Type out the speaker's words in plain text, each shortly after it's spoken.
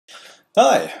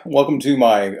Hi, welcome to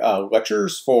my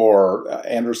lectures for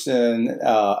Anderson's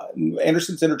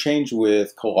interchange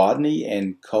with Kolodny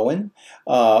and Cohen.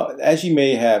 As you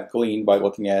may have gleaned by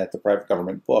looking at the private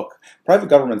government book, private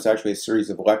government is actually a series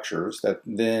of lectures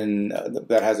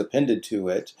that has appended to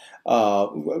it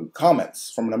comments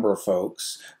from a number of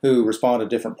folks who respond to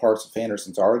different parts of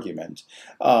Anderson's argument.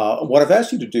 What I've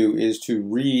asked you to do is to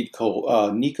read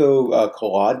Nico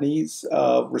Kolodny's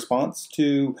response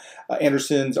to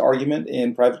Anderson's argument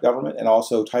in private government, and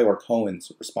also Tyler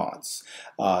Cohen's response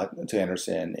to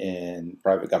Anderson in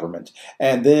private government.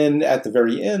 And then at the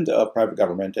very end of private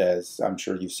government, as I'm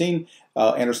sure you've seen,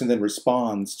 Anderson then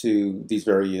responds to these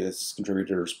various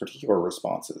contributors' particular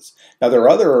responses. Now there are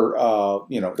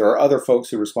other folks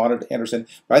who responded to Anderson,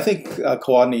 but I think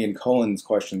Kolodny and Cohen's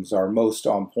questions are most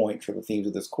on point for the themes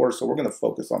of this course, so we're going to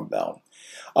focus on them.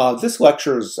 This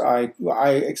lecture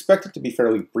I expect it to be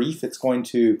fairly brief. It's going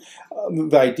to,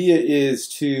 the idea is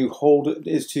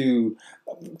to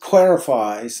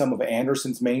clarify some of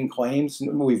Anderson's main claims.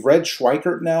 We've read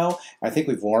Schweikart now. I think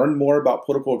we've learned more about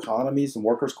political economies and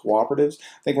workers' cooperatives.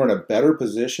 I think we're in a better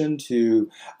position to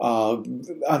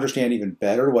understand even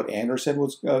better what Anderson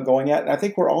was going at. And I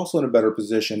think we're also in a better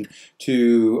position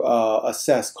to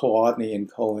assess Kolodny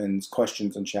and Cohen's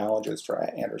questions and challenges for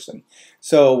Anderson.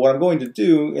 So what I'm going to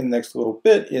do in the next little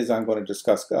bit is I'm going to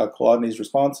discuss Kolodny's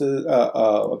responses,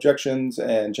 objections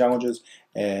and challenges,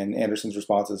 and Anderson's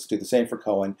responses do the same for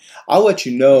Cohen. I'll let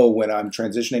you know when I'm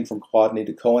transitioning from Kolodny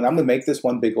to Cohen. I'm going to make this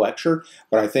one big lecture,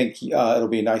 but I think it'll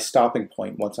be a nice stopping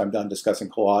point once I'm done discussing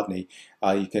Kolodny.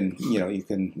 You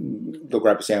can go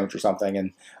grab a sandwich or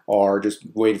something, or just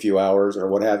wait a few hours or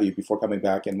what have you before coming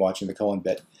back and watching the Cohen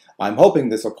bit. I'm hoping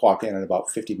this will clock in at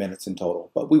about 50 minutes in total,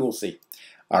 but we will see.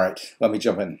 All right, let me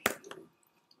jump in.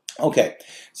 Okay,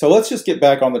 so let's just get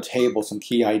back on the table some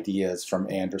key ideas from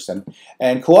Anderson.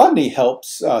 And Kolodny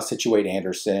helps situate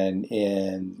Anderson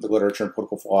in the literature and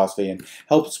political philosophy,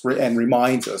 and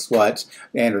reminds us what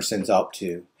Anderson's up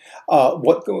to.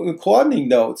 What Kolodny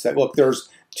notes that, look, there's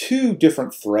two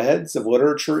different threads of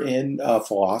literature in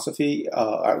philosophy,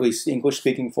 at least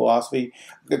English-speaking philosophy,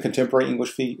 the contemporary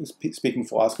English-speaking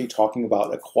philosophy, talking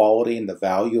about equality and the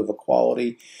value of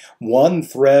equality. One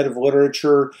thread of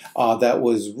literature that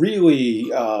was really,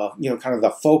 kind of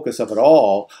the focus of it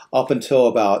all up until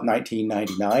about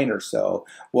 1999 or so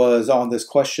was on this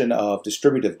question of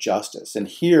distributive justice. And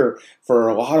here, for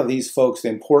a lot of these folks, the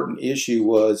important issue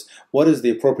was, what is the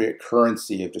appropriate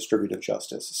currency of distributive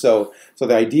justice? So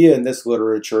the idea in this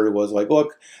literature was like,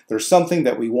 look, there's something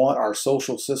that we want our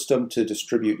social system to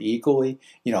distribute equally.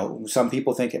 Some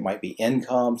people think it might be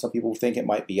income. Some people think it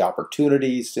might be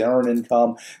opportunities to earn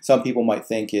income. Some people might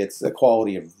think it's the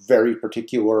quality of very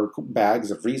particular bags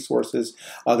of resources.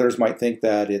 Others might think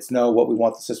that it's, no, what we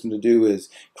want the system to do is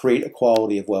create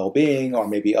equality of well-being, or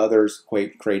maybe others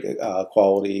create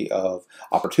equality of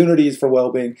opportunities for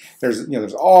well-being.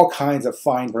 There's all kinds of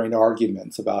fine-grained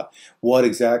arguments about what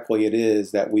exactly it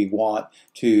is that we want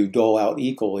to dole out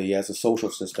equally as a social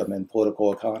system and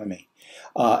political economy.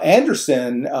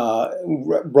 Anderson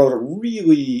wrote a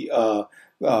really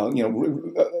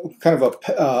kind of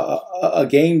a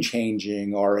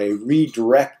game-changing or a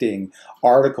redirecting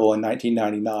article in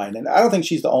 1999, and I don't think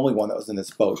she's the only one that was in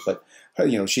this boat, but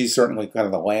she's certainly kind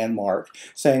of a landmark,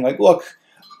 saying like, look,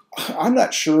 I'm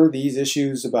not sure these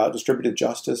issues about distributive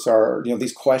justice are,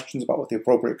 these questions about what the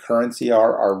appropriate currency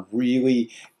are really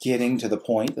getting to the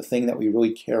point, the thing that we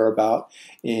really care about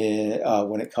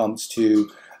when it comes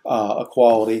to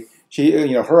equality.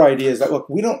 Her idea is that, look,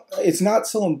 it's not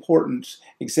so important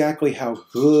exactly how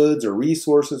goods or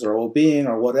resources or well-being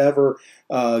or whatever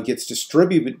gets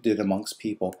distributed amongst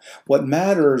people. What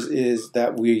matters is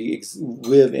that we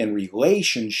live in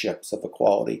relationships of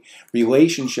equality,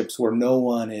 relationships where no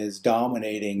one is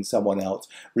dominating someone else,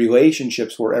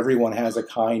 relationships where everyone has a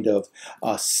kind of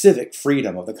civic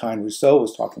freedom of the kind Rousseau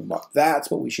was talking about.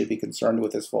 That's what we should be concerned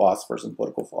with as philosophers and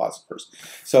political philosophers.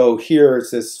 So here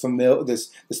is this thing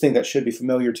that should be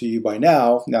familiar to you by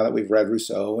now that we've read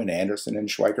Rousseau and Anderson and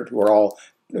Schweikart, who are all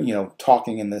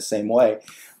talking in the same way.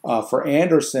 For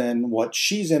Anderson, what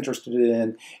she's interested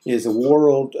in is a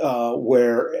world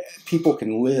where people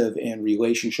can live in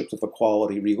relationships of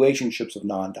equality, relationships of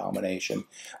non-domination,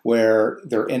 where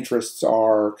their interests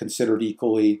are considered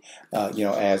equally,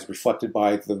 as reflected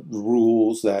by the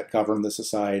rules that govern the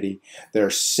society. Their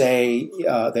say,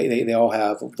 they all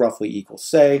have roughly equal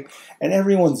say, and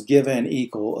everyone's given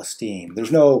equal esteem.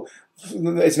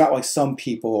 It's not like some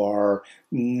people are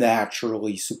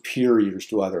naturally superiors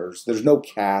to others. There's no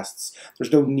castes.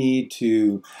 There's no need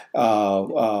to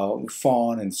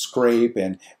fawn and scrape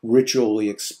and ritually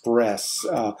express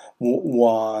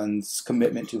one's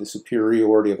commitment to the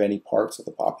superiority of any parts of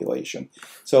the population.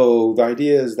 So the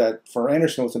idea is that for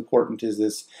Anderson, what's important is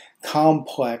this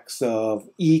complex of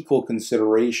equal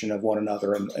consideration of one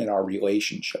another in our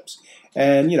relationships.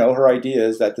 And, her idea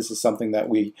is that this is something that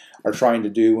we are trying to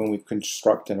do when we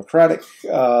construct democratic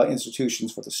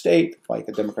institutions for the state, like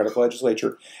a democratic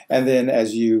legislature. And then,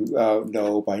 as you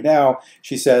know by now,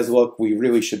 she says, look, we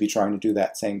really should be trying to do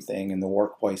that same thing in the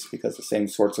workplace because the same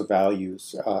sorts of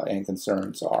values and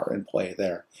concerns are in play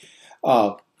there.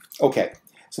 Okay,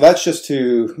 so that's just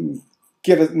to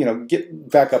get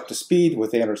back up to speed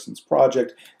with Anderson's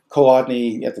project.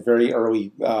 Kolodny, at the very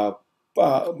early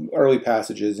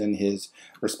passages in his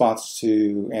response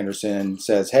to Anderson,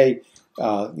 says, "Hey,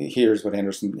 here's what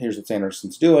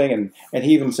Anderson's doing," and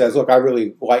he even says, "Look, I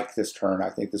really like this turn. I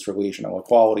think this relational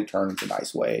equality turn is a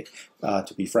nice way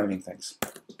to be framing things."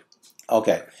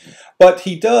 Okay, but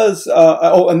he does,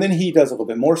 and then he does a little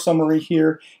bit more summary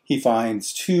here. He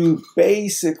finds two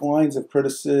basic lines of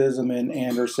criticism in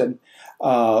Anderson.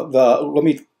 Let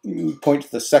me point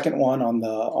to the second one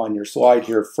on your slide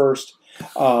here first.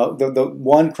 The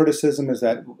one criticism is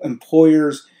that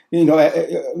employers,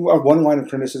 one line of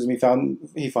criticism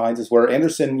he finds is where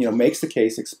Anderson, makes the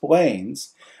case,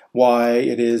 explains why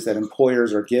it is that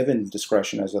employers are given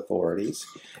discretion as authorities.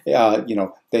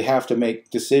 They have to make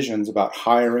decisions about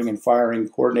hiring and firing,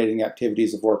 coordinating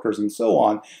activities of workers, and so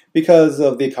on, because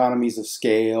of the economies of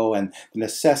scale and the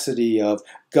necessity of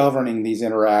governing these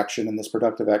interaction and this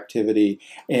productive activity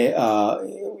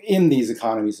in these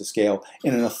economies of scale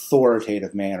in an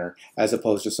authoritative manner, as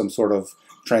opposed to some sort of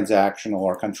transactional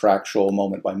or contractual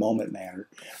moment-by-moment manner.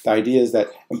 The idea is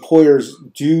that employers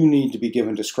do need to be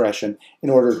given discretion in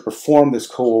order to perform this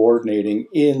coordinating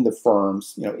in the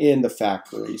firms, in the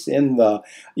factories, in the,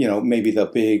 maybe the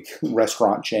big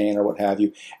restaurant chain or what have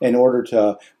you, in order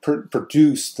to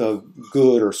produce the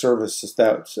good or services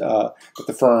that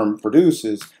the firm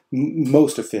produces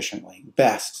most efficiently,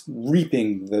 best,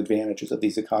 reaping the advantages of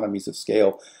these economies of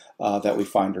scale that we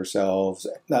find ourselves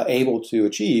able to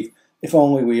achieve if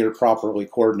only we are properly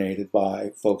coordinated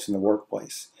by folks in the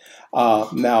workplace.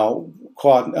 Now,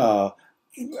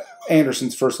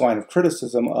 Anderson's first line of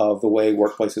criticism of the way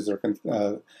workplaces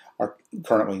are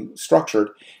currently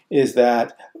structured is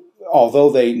that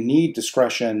although they need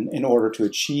discretion in order to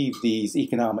achieve these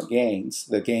economic gains,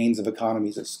 the gains of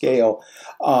economies of scale,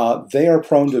 they are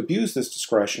prone to abuse this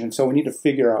discretion, and so we need to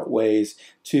figure out ways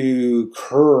to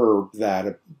curb that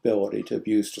ability to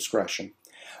abuse discretion.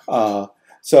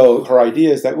 So her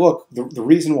idea is that, look, the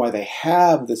reason why they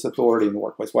have this authority in the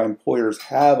workplace, why employers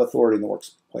have authority in the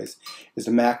workplace, is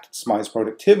to maximize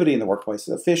productivity in the workplace,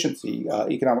 efficiency,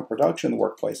 economic production in the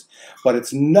workplace. But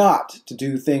it's not to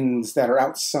do things that are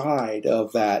outside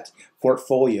of that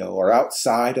portfolio or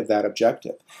outside of that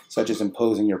objective, such as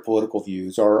imposing your political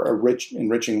views or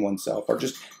enriching oneself or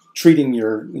just treating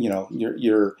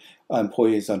your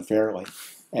employees unfairly.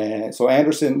 And so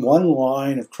Anderson, one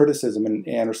line of criticism in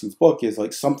Anderson's book is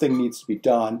like something needs to be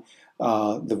done.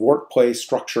 The workplace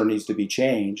structure needs to be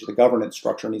changed. The governance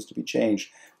structure needs to be changed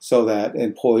so that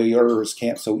employers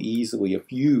can't so easily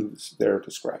abuse their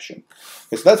discretion.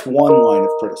 Okay, so that's one line of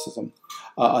criticism.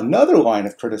 Another line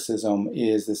of criticism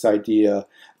is this idea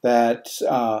that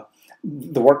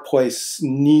the workplace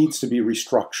needs to be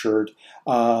restructured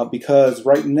because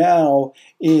right now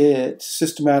it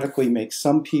systematically makes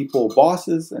some people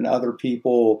bosses and other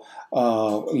people,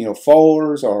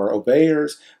 followers or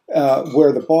obeyers,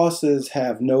 where the bosses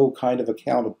have no kind of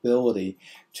accountability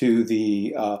to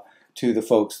the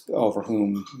folks over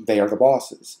whom they are the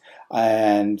bosses.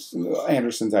 And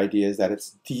Anderson's idea is that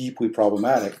it's deeply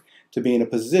problematic to be in a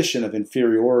position of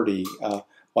inferiority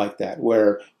like that,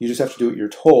 where you just have to do what you're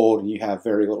told and you have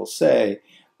very little say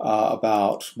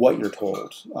about what you're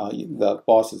told. The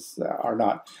bosses are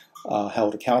not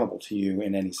held accountable to you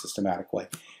in any systematic way.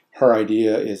 Her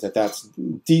idea is that that's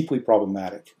deeply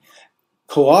problematic.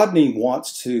 Kolodny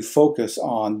wants to focus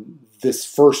on this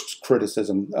first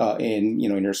criticism in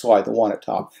your slide, the one at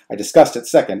top. I discussed it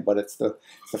second, but it's the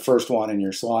first one in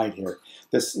your slide here.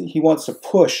 He wants to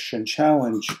push and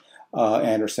challenge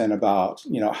Anderson about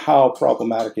how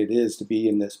problematic it is to be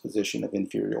in this position of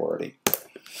inferiority.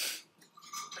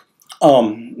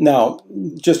 Now,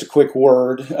 just a quick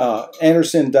word.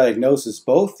 Anderson diagnoses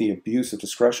both the abuse of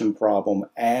discretion problem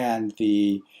and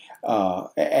the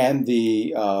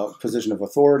position of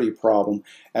authority problem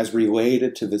as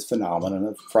related to this phenomenon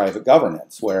of private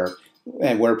governance, where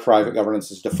and where private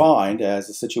governance is defined as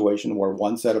a situation where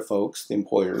one set of folks, the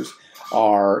employers,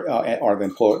 are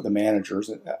the managers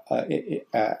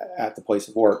at the place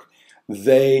of work.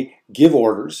 They give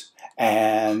orders,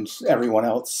 and everyone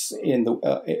else in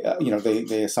the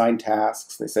they assign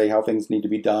tasks. They say how things need to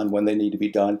be done, when they need to be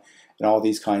done, and all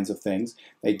these kinds of things.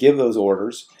 They give those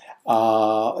orders,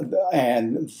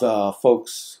 and the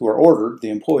folks who are ordered, the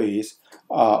employees,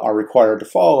 are required to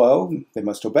follow. They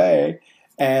must obey.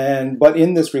 But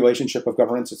in this relationship of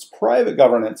governance, it's private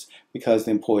governance because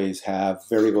the employees have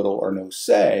very little or no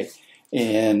say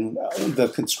in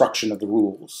the construction of the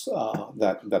rules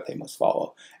that they must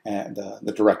follow and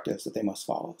the directives that they must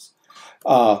follow.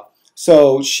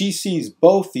 So she sees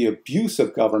both the abuse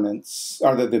of governance,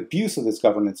 or the abuse of this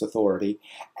governance authority,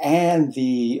 and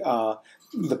the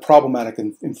problematic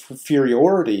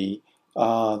inferiority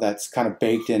that's kind of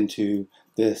baked into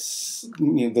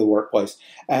the workplace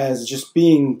as just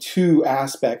being two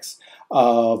aspects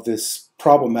of this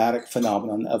problematic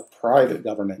phenomenon of private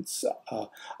governance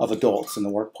of adults in the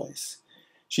workplace.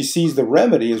 She sees the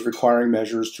remedy as requiring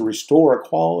measures to restore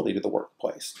equality to the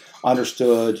workplace,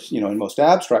 understood, in most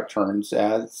abstract terms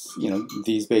as,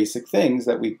 these basic things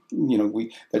that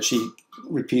that she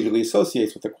repeatedly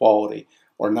associates with equality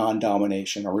or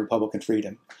non-domination or Republican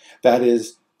freedom. That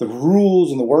is, the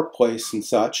rules in the workplace and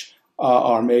such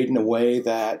are made in a way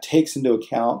that takes into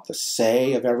account the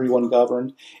say of everyone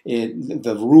governed.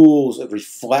 The rules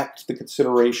reflect the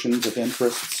considerations of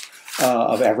interests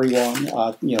of everyone,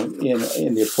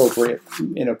 in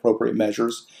the appropriate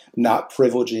measures, not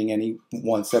privileging any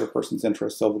one set of person's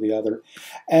interests over the other.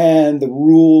 And the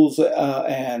rules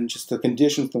and just the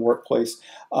conditions in the workplace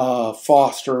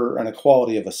foster an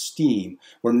equality of esteem,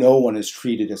 where no one is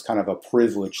treated as kind of a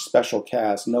privileged special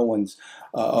caste. No one's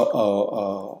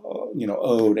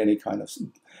owed any kind of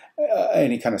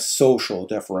social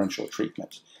deferential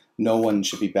treatment. No one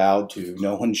should be bowed to.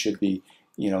 No one should be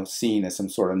seen as some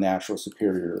sort of natural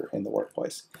superior in the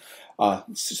workplace.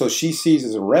 So she sees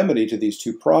as a remedy to these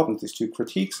two problems, these two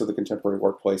critiques of the contemporary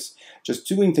workplace, just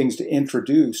doing things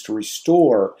to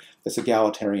restore this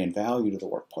egalitarian value to the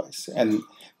workplace. And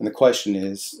the question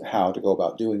is how to go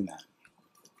about doing that.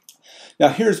 Now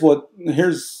here's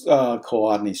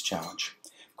Kolodny's challenge.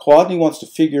 Kolodny wants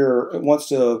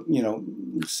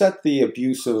to set the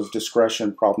abuse of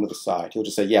discretion problem to the side. He'll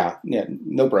just say, yeah,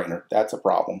 no brainer, that's a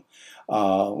problem.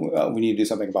 We need to do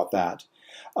something about that.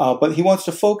 But he wants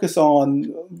to focus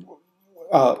on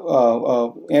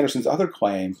Anderson's other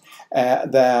claim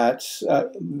that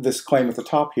this claim at the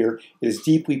top here is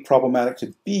deeply problematic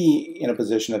to be in a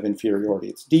position of inferiority.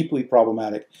 It's deeply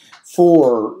problematic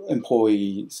for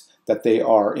employees that they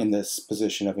are in this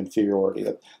position of inferiority,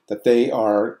 that they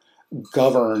are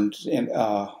governed and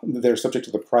they're subject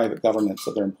to the private governance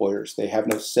of their employers. They have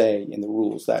no say in the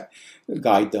rules that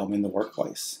guide them in the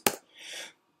workplace.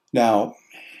 Now,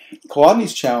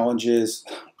 Kolodny's challenge is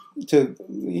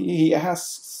he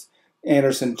asks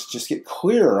Anderson to just get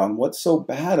clear on what's so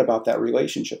bad about that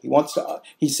relationship.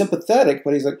 He's sympathetic,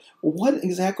 but he's like, well, what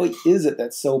exactly is it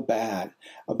that's so bad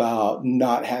about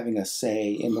not having a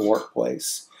say in the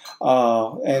workplace?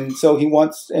 And so in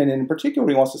particular,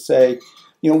 he wants to say,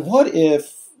 what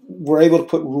if we're able to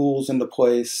put rules into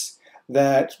place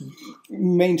that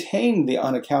maintain the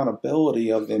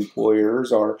unaccountability of the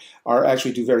employers, or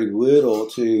actually do very little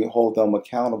to hold them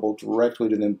accountable directly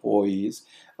to the employees,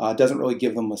 doesn't really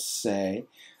give them a say.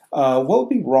 What would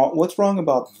be wrong? What's wrong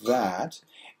about that?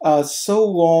 So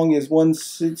long as one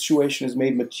situation is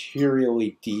made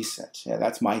materially decent. Yeah,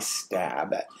 that's my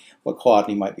stab at what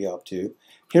Kolodny might be up to.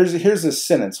 Here's a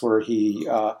sentence where he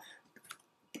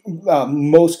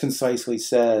most concisely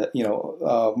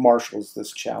marshals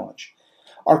this challenge.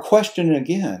 Our question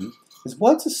again is,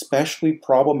 what's especially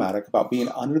problematic about being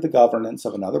under the governance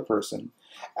of another person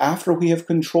after we have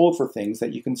control for things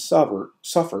that you can suffer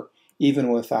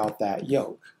even without that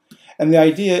yoke? And the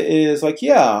idea is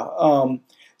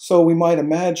so we might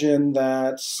imagine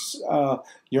that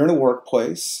you're in a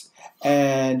workplace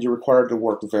and you're required to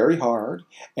work very hard,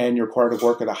 and you're required to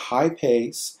work at a high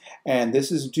pace, and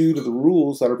this is due to the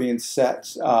rules that are being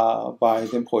set by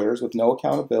the employers with no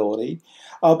accountability.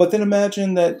 But then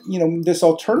imagine that, this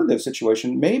alternative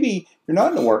situation, maybe you're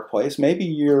not in a workplace, maybe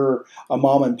you're a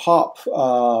mom and pop,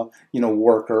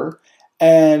 worker,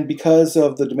 and because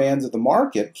of the demands of the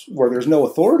market, where there's no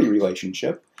authority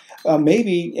relationship,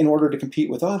 maybe in order to compete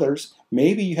with others,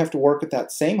 maybe you have to work at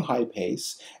that same high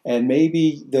pace, and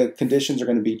maybe the conditions are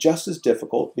going to be just as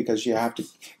difficult because you have to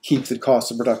keep the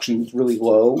cost of production really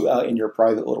low in your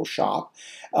private little shop.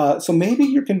 So maybe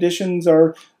your conditions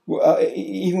are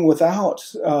even without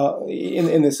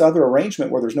in this other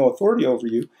arrangement where there's no authority over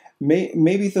you,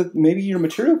 maybe your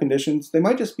material conditions, they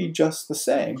might just be just the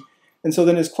same. And so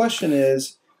then his question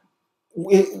is,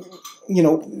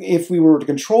 if we were to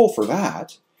control for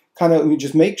that, kind of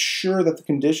just make sure that the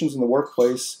conditions in the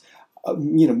workplace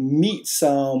meet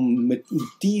some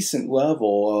decent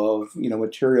level of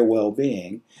material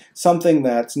well-being, something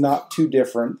that's not too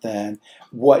different than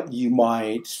what you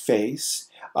might face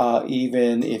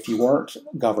even if you weren't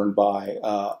governed by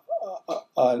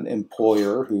an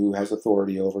employer who has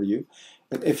authority over you.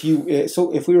 If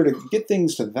we were to get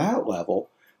things to that level,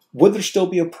 would there still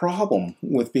be a problem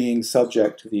with being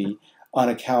subject to the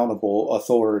unaccountable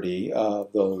authority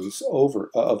of those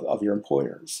of your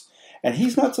employers? And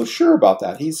he's not so sure about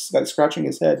that. He's like scratching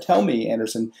his head. Tell me,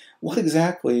 Anderson, what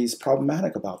exactly is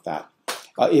problematic about that?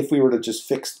 If we were to just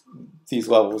fix these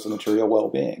levels of material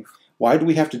well-being, why do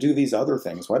we have to do these other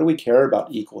things? Why do we care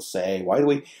about equal say? Why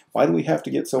do we have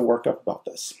to get so worked up about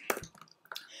this?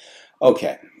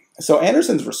 Okay, so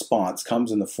Anderson's response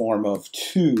comes in the form of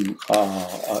two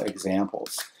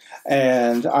examples.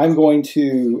 And I'm going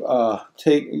to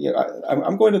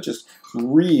I'm going to just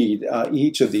read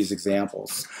each of these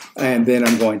examples, and then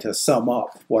I'm going to sum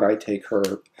up what I take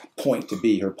her point to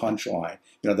be, her punchline,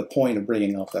 the point of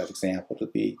bringing up that example to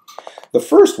be. The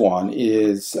first one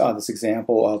is this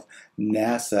example of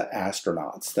NASA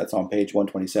astronauts. That's on page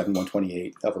 127,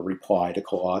 128 of a reply to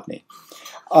Kolodny.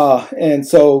 And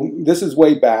so this is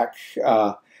way back.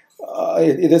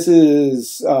 This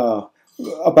is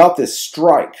about this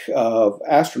strike of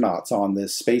astronauts on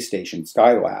this space station,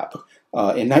 Skylab,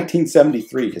 in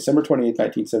 1973, December 28,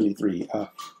 1973,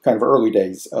 kind of early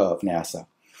days of NASA.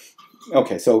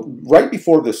 Okay, so right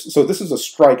before this, so this is a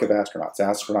strike of astronauts.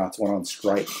 Astronauts went on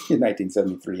strike in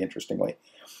 1973, interestingly.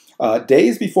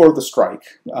 Days before the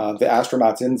strike, the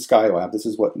astronauts in Skylab, this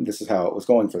is how it was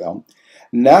going for them.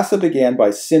 NASA began by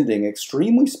sending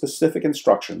extremely specific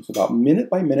instructions about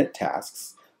minute-by-minute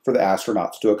tasks for the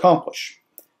astronauts to accomplish.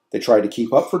 They tried to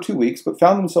keep up for 2 weeks, but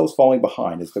found themselves falling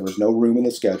behind as there was no room in the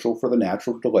schedule for the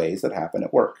natural delays that happen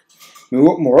at work.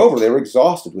 Moreover, they were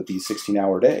exhausted with these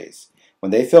 16-hour days.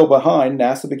 When they fell behind,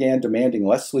 NASA began demanding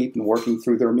less sleep and working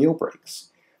through their meal breaks.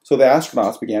 So the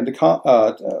astronauts began to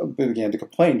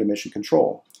complain to Mission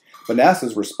Control. But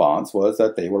NASA's response was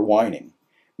that they were whining.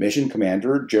 Mission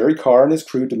Commander Jerry Carr and his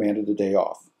crew demanded a day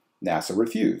off. NASA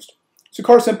refused. So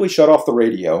Carr simply shut off the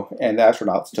radio, and the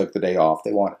astronauts took the day off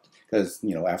they wanted. Because,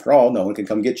 after all, no one can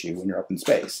come get you when you're up in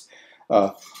space.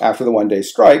 After the one-day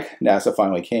strike, NASA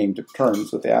finally came to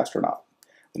terms with the astronaut.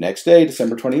 The next day,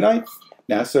 December 29th,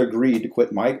 NASA agreed to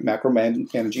quit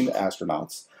macromanaging the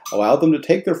astronauts, allowed them to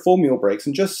take their full meal breaks,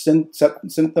 and just sent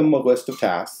them a list of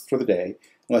tasks for the day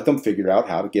and let them figure out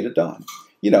how to get it done.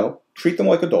 Treat them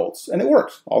like adults. And it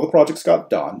worked. All the projects got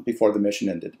done before the mission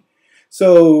ended.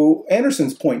 So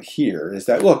Anderson's point here is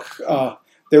that, look,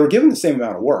 they were given the same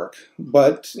amount of work,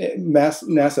 but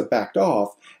NASA backed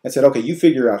off and said, okay, you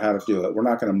figure out how to do it. We're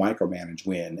not going to micromanage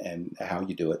when and how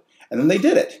you do it. And then they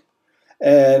did it.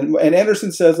 And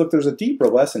Anderson says, look, there's a deeper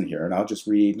lesson here, and I'll just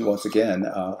read once again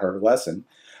her lesson.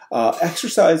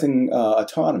 Exercising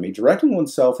autonomy, directing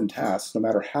oneself in tasks, no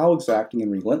matter how exacting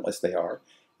and relentless they are,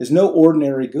 is no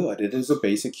ordinary good. It is a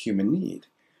basic human need.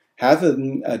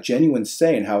 Having a genuine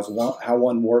say in how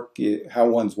one's work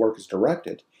is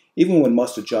directed, even when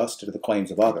must adjust to the claims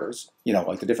of others,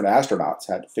 like the different astronauts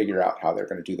had to figure out how they're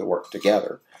going to do the work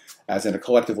together, as in a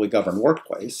collectively governed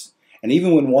workplace, and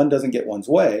even when one doesn't get one's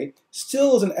way,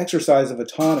 still is an exercise of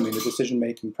autonomy in the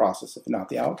decision-making process, if not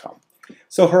the outcome.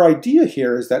 So her idea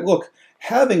here is that, look,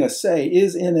 having a say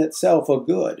is in itself a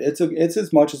good. It's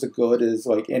as much as a good as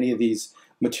like any of these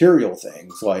material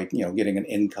things, like getting an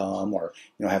income or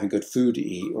having good food to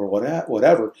eat or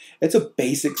whatever. It's a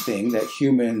basic thing that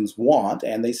humans want,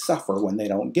 and they suffer when they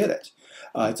don't get it.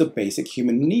 It's a basic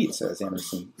human need, says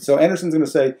Anderson. So Anderson's going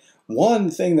to say one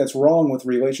thing that's wrong with the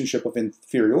relationship of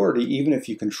inferiority, even if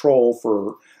you control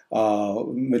for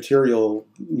material,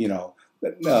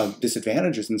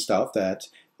 disadvantages and stuff that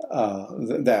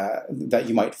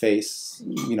you might face,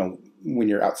 when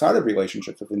you're outside of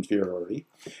relationships of inferiority.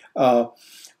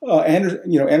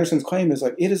 Anderson's claim is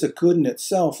like, it is a good in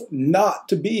itself not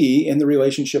to be in the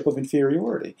relationship of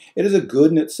inferiority. It is a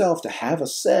good in itself to have a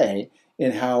say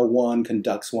in how one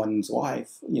conducts one's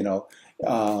life, through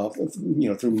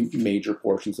major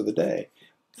portions of the day.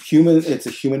 It's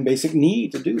a human basic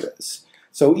need to do this.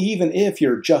 So even if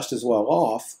you're just as well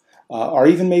off, or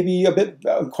even maybe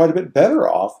quite a bit better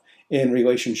off in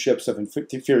relationships of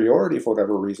inferiority for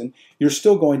whatever reason, you're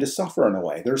still going to suffer in a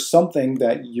way. There's something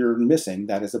that you're missing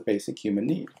that is a basic human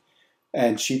need.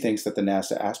 And she thinks that the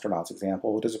NASA astronauts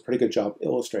example does a pretty good job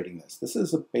illustrating this. This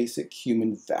is a basic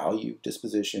human value,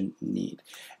 disposition, need,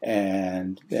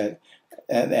 and that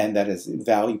is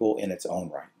valuable in its own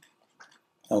right.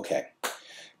 Okay.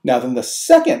 Now then, the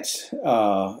second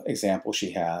example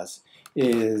she has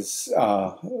is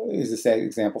this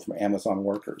example from Amazon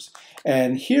workers.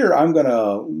 And here I'm going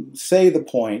to say the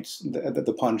point,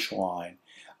 the punchline,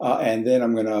 and then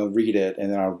I'm going to read it,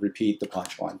 and then I'll repeat the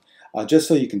punchline, just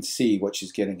so you can see what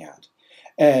she's getting at.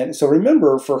 And so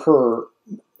remember, for her,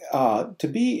 to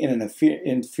be in an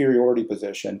inferiority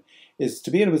position is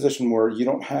to be in a position where you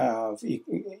don't have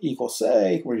equal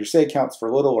say, where your say counts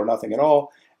for little or nothing at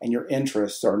all, and your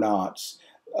interests are not,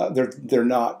 they're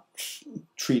not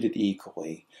treated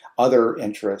equally. Other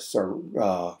interests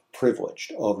are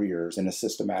privileged over yours in a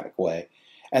systematic way.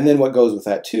 And then what goes with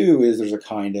that too is there's a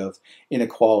kind of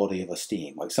inequality of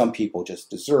esteem. Like some people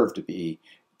just deserve to be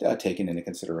taken into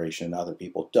consideration, other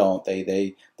people don't.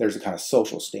 There's a kind of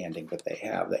social standing that they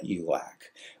have that you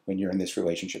lack when you're in this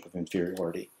relationship of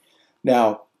inferiority.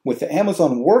 Now, with the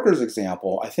Amazon workers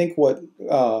example, I think what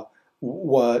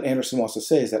Anderson wants to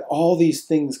say is that all these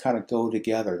things kind of go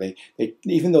together. They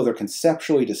even though they're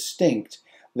conceptually distinct,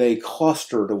 they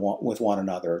cluster with one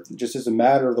another, just as a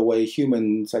matter of the way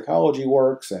human psychology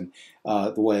works and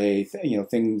the way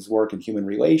things work in human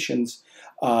relations.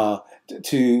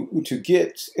 To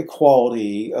get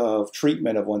equality of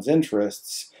treatment of one's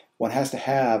interests, one has to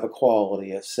have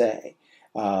equality of say.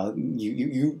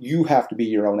 You have to be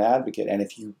your own advocate, and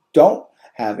if you don't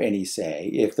have any say,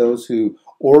 if those who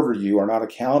order you are not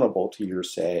accountable to your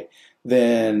say,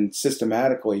 then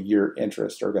systematically your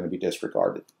interests are going to be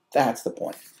disregarded. That's the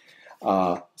point.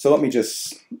 So let me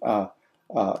just,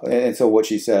 and so what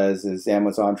she says is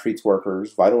Amazon treats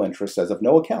workers' vital interests as of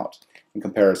no account in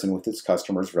comparison with its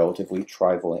customers' relatively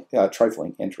trifling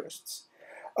interests.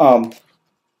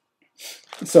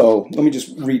 So let me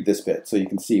just read this bit so you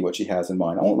can see what she has in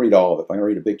mind. I won't read all of it, but I'm going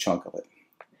to read a big chunk of it.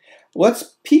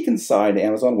 Let's peek inside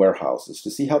Amazon warehouses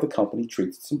to see how the company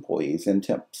treats its employees and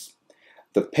temps.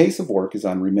 The pace of work is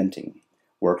unremitting.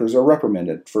 Workers are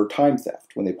reprimanded for time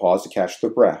theft when they pause to catch their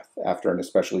breath after an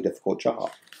especially difficult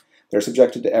job. They're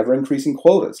subjected to ever-increasing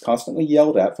quotas, constantly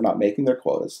yelled at for not making their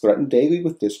quotas, threatened daily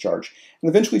with discharge, and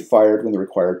eventually fired when the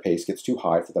required pace gets too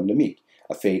high for them to meet,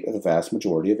 a fate of the vast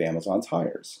majority of Amazon's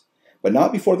hires. But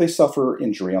not before they suffer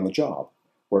injury on the job.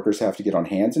 Workers have to get on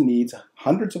hands and knees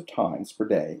hundreds of times per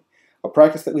day, a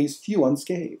practice that leaves few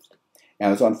unscathed.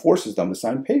 Amazon forces them to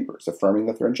sign papers affirming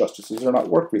that their injustices are not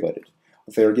work-related,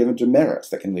 if they are given demerits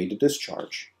that can lead to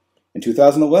discharge. In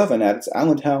 2011, at its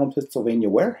Allentown, Pennsylvania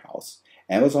warehouse,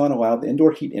 Amazon allowed the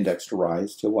indoor heat index to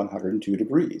rise to 102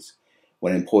 degrees.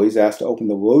 When employees asked to open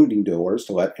the loading doors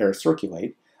to let air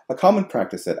circulate, a common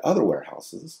practice at other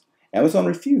warehouses, Amazon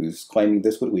refused, claiming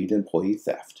this would lead to employee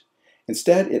theft.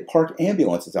 Instead, it parked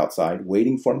ambulances outside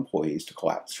waiting for employees to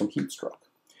collapse from heat stroke.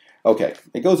 Okay,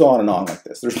 it goes on and on like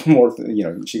this. There's more,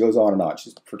 she goes on and on.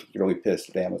 She's particularly pissed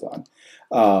at Amazon.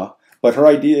 But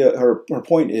her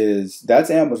point is that's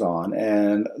Amazon,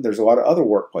 and there's a lot of other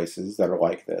workplaces that are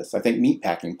like this. I think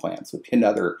meatpacking plants would be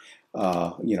another,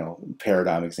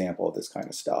 paradigm example of this kind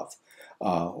of stuff,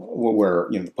 where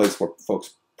the place where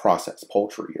folks process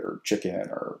poultry or chicken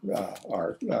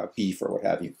or beef or what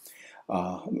have you.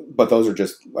 But those are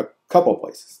just a couple of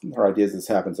places. Her idea is this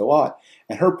happens a lot.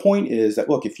 And her point is that,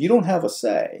 look, if you don't have a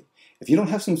say, if you don't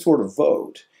have some sort of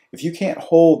vote, if you can't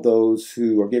hold those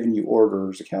who are giving you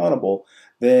orders accountable,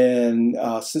 then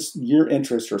your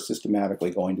interests are systematically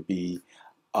going to be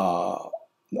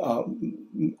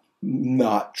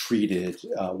not treated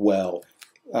well,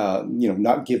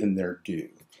 not given their due.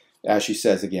 As she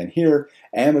says again here,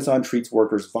 Amazon treats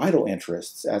workers' vital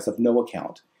interests as of no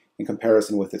account in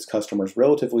comparison with its customers'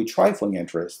 relatively trifling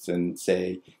interests in,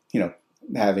 say,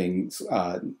 having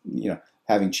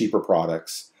cheaper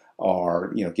products,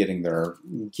 or getting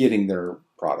their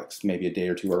products maybe a day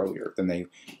or two earlier than they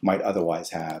might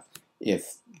otherwise have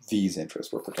if these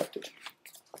interests were protected.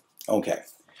 Okay,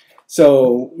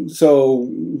 so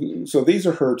these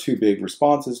are her two big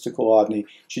responses to Kolodny.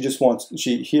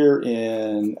 Here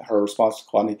in her response to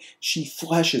Kolodny, she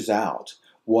fleshes out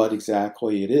what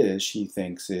exactly it is she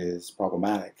thinks is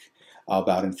problematic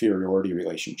about inferiority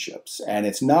relationships. And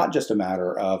it's not just a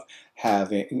matter of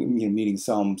having, meeting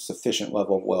some sufficient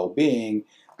level of well-being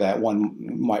that one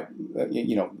might,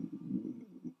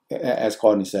 as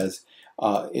Kolodny says,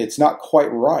 it's not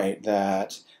quite right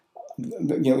that,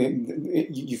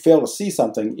 you fail to see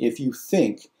something if you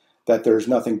think that there's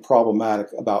nothing problematic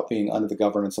about being under the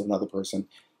governance of another person,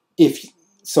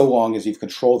 so long as you've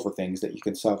controlled for things that you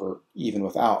can suffer even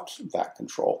without that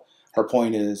control. Her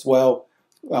point is, well,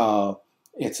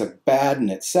 it's a bad in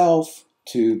itself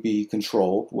to be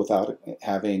controlled without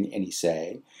having any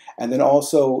say. And then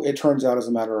also, it turns out, as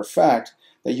a matter of fact,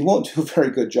 that you won't do a very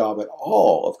good job at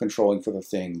all of controlling for the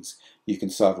things you can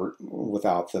suffer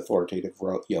without the authoritative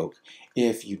yoke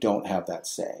if you don't have that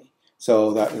say.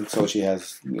 So she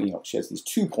has, she has these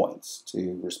 2 points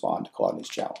to respond to Kolodny's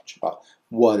challenge about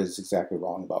what is exactly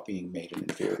wrong about being made an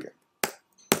inferior.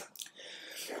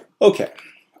 Okay.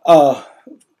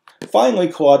 Finally,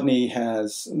 Kolodny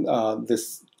has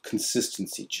this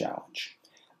consistency challenge.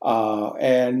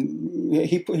 And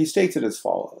he states it as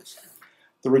follows.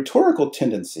 The rhetorical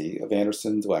tendency of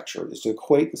Anderson's lecture is to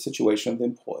equate the situation of the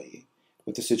employee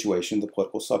with the situation of the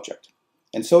political subject,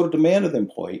 and so to demand of the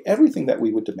employee everything that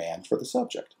we would demand for the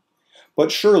subject.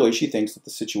 But surely she thinks that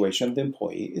the situation of the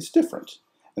employee is different,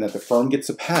 and that the firm gets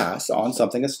a pass on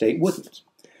something a state wouldn't.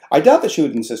 I doubt that she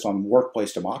would insist on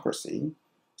workplace democracy.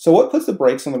 So what puts the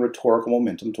brakes on the rhetorical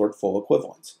momentum toward full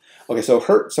equivalence? Okay,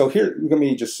 so here, let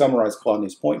me just summarize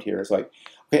Kolodny's point here. It's like,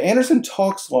 okay, Anderson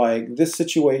talks like this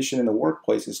situation in the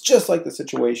workplace is just like the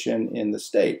situation in the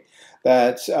state.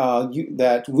 That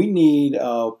that we need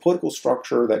a political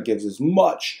structure that gives as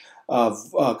much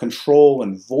of control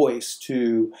and voice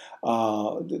to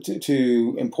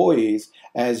employees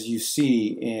as you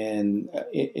see in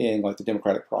like the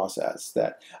democratic process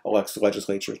that elects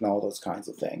legislatures and all those kinds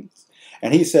of things.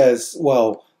 And he says,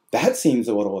 well, that seems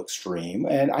a little extreme,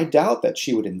 and I doubt that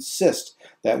she would insist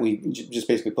that we just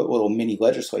basically put little mini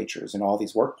legislatures in all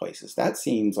these workplaces. That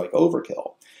seems like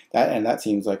overkill, and that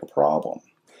seems like a problem.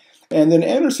 And then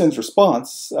Anderson's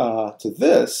response to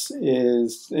this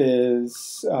is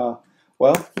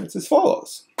well, it's as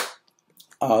follows.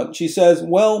 She says,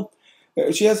 well,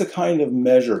 she has a kind of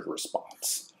measured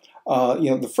response.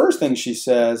 The first thing she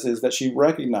says is that she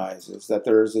recognizes that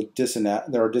there are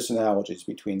disanalogies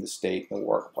between the state and the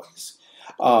workplace.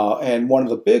 And one of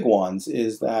the big ones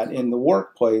is that in the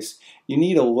workplace, you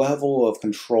need a level of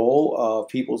control of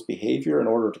people's behavior in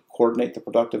order to coordinate the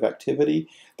productive activity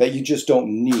that you just don't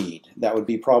need. That would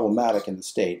be problematic in the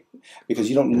state because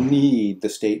you don't need the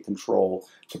state control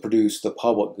to produce the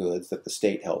public goods that the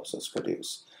state helps us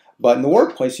produce. But in the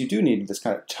workplace, you do need this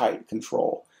kind of tight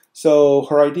control. So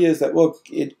her idea is that, look,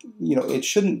 it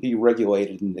shouldn't be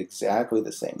regulated in exactly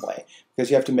the same way because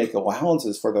you have to make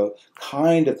allowances for the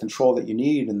kind of control that you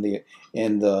need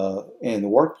in the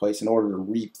workplace in order to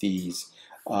reap these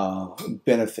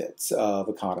benefits of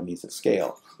economies of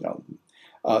scale.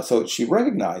 So she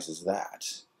recognizes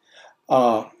that,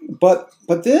 but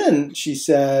then she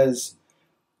says,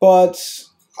 so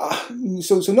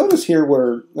notice here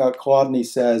where Kolodny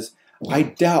says, I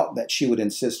doubt that she would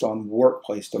insist on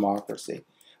workplace democracy.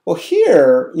 Well,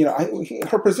 here,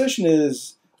 her position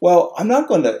is, well, I'm not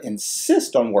going to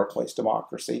insist on workplace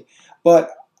democracy,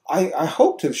 but I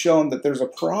hope to have shown that there's a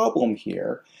problem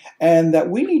here and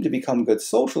that we need to become good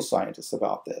social scientists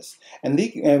about this. And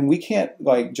we can't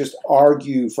just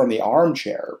argue from the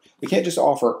armchair. We can't just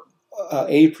offer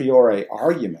a priori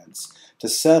arguments to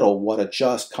settle what a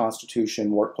just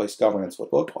constitution workplace governance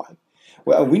would look like.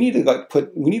 Well, we need to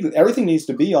everything needs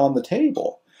to be on the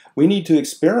table. We need to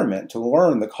experiment to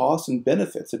learn the costs and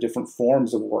benefits of different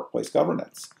forms of workplace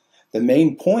governance. The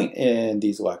main point in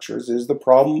these lectures is the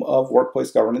problem of workplace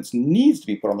governance needs to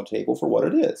be put on the table for what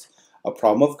it is, a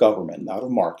problem of government, not of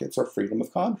markets or freedom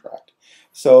of contract.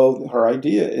 So her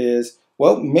idea is,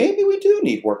 well, maybe we do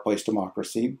need workplace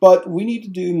democracy, but we need to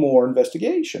do more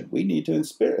investigation. We need to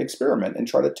experiment and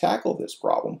try to tackle this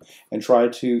problem and try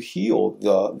to heal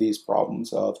these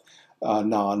problems of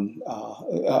no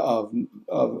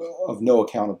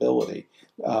accountability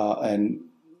and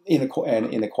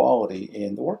inequality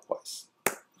in the workplace.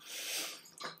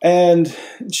 And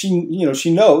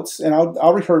she notes, and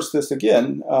I'll rehearse this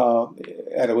again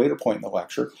at a later point in the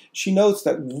lecture. She notes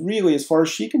that really, as far as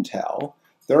she can tell,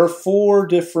 there are 4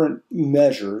 different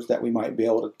measures that we might be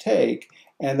able to take,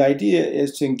 and the idea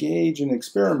is to engage in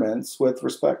experiments with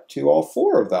respect to all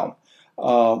 4 of them.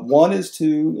 One is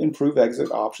to improve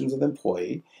exit options of the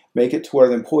employee, make it to where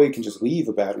the employee can just leave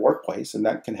a bad workplace, and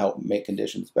that can help make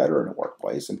conditions better in a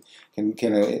workplace and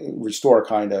can restore a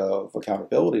kind of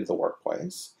accountability to the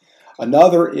workplace.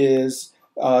 Another is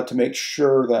to make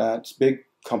sure that big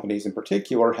companies in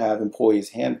particular have employees'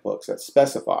 handbooks that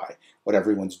specify what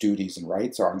everyone's duties and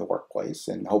rights are in the workplace,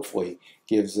 and hopefully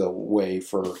gives a way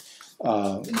for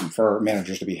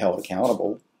managers to be held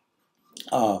accountable.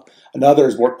 Another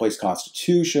is workplace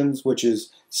constitutions, which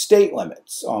is state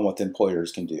limits on what the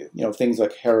employers can do. Things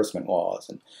like harassment laws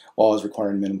and laws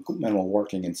requiring minimal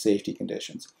working and safety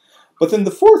conditions. But then the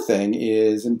 4th thing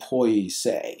is employee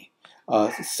say.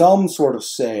 some sort of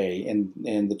say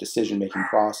in the decision-making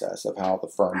process of how the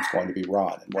firm's going to be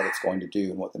run and what it's going to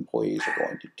do and what the employees are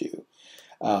going to do.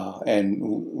 And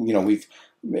you know, with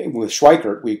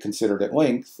Schweikert, we considered at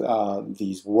length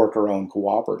these worker-owned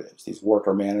cooperatives, these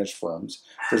worker-managed firms.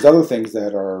 There's other things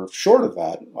that are short of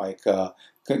that, like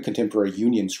contemporary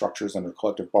union structures under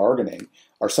collective bargaining,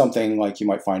 or something like you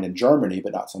might find in Germany,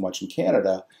 but not so much in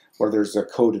Canada, where there's a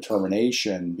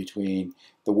co-determination between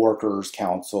the workers'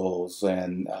 councils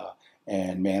and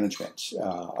management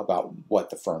about what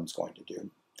the firm's going to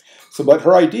do. So, but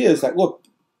her idea is that, look,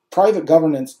 private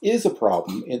governance is a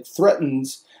problem. It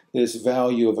threatens this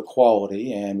value of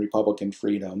equality and Republican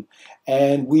freedom,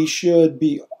 and we should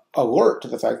be alert to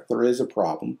the fact that there is a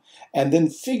problem, and then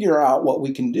figure out what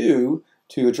we can do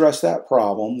to address that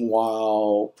problem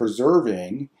while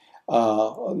preserving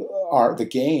the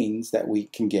gains that we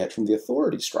can get from the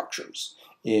authority structures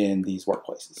in these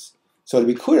workplaces. So to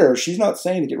be clear, she's not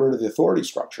saying to get rid of the authority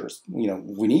structures. You know,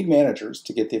 we need managers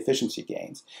to get the efficiency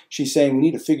gains. She's saying we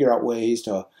need to figure out ways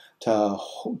to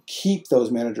keep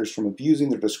those managers from abusing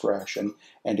their discretion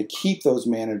and to keep those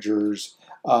managers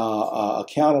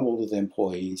accountable to the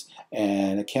employees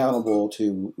and accountable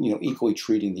to, you know, equally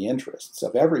treating the interests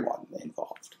of everyone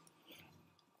involved.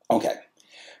 Okay,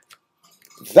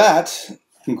 that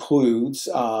concludes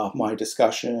my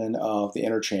discussion of the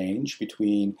interchange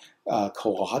between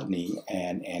Kolodny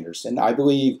and Anderson. I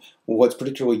believe what's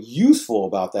particularly useful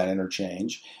about that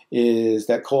interchange is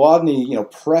that Kolodny, you know,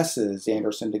 presses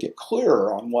Anderson to get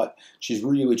clearer on what she's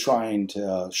really trying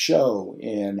to show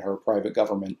in her private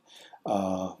government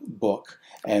book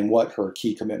and what her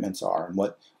key commitments are and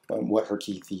what her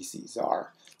key theses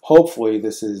are. Hopefully,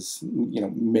 this is, you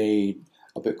know, made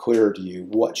a bit clearer to you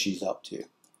what she's up to.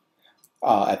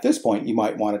 At this point, you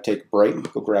might want to take a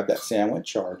break, go grab that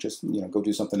sandwich, or just, you know, go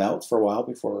do something else for a while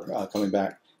before coming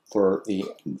back for the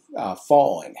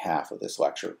following half of this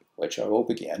lecture, which I will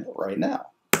begin right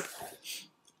now.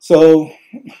 So,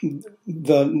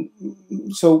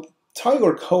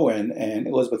 Tyler Cowen and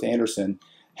Elizabeth Anderson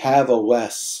have a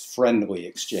less friendly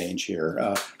exchange here.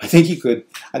 I think you could,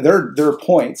 and there are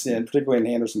points, and particularly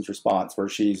in Anderson's response, where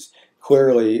she's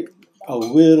clearly a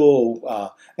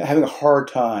little having a hard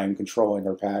time controlling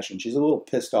her passion. She's a little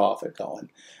pissed off at Cohen.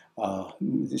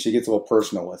 She gets a little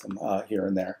personal with him here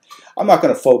and there. I'm not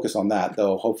going to focus on that,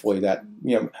 though. Hopefully, that,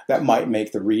 you know, that might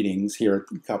make the readings here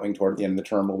coming toward the end of the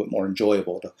term a little bit more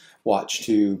enjoyable to watch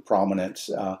two prominent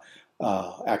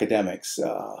academics,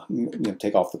 you know,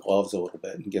 take off the gloves a little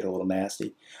bit and get a little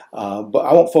nasty. But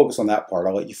I won't focus on that part.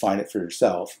 I'll let you find it for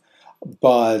yourself.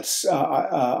 But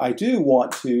I do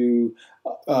want to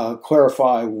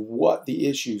clarify what the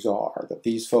issues are that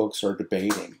these folks are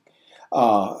debating,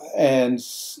 and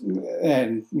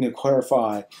you know,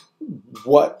 clarify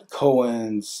what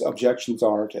Cohen's objections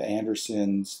are to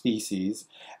Anderson's theses,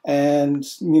 and,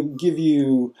 you know, give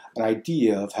you an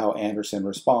idea of how Anderson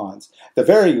responds. At the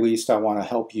very least, I want to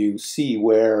help you see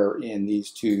where in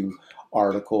these two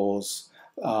articles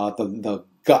the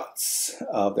guts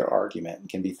of their argument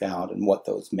can be found and what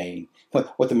those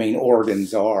what the main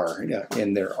organs are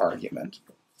in their argument.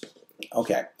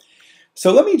 Okay,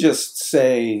 so let me just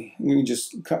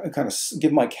kind of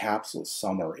give my capsule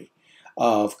summary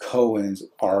of Cohen's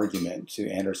argument to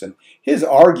Anderson. His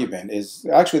argument is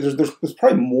actually, there's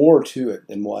probably more to it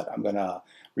than what I'm going to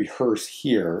rehearse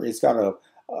here. It's got a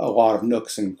lot of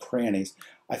nooks and crannies.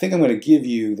 I think I'm going to give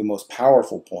you the most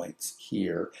powerful points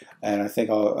here, and I think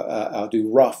I'll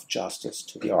do rough justice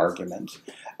to the argument.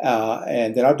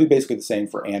 And then I'll do basically the same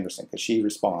for Anderson, because she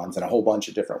responds in a whole bunch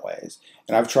of different ways.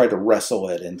 And I've tried to wrestle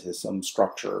it into some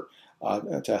structure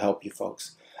to help you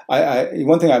folks.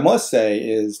 One thing I must say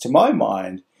is, to my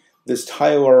mind, this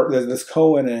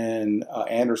Cohen and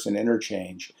Anderson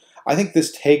interchange, I think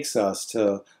this takes us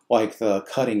to like the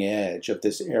cutting edge of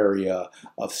this area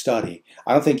of study.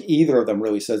 I don't think either of them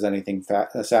really says anything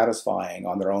satisfying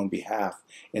on their own behalf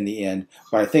in the end,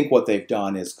 but I think what they've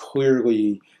done is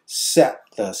clearly set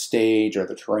the stage or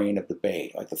the terrain of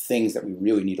debate, like the things that we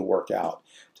really need to work out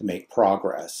to make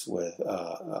progress with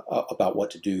about what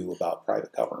to do about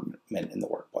private government in the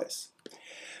workplace.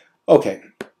 Okay,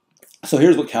 so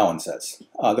here's what Cowen says.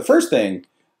 The first thing,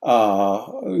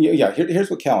 here's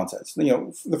what Cowen says. You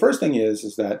know, the first thing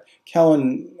is that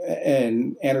Cowen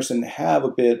and Anderson have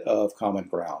a bit of common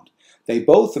ground. They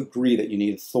both agree that you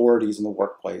need authorities in the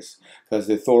workplace because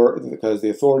the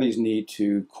authorities need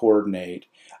to coordinate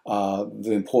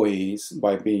the employees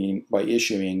by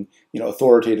issuing, you know,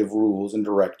 authoritative rules and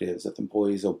directives that the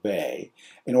employees obey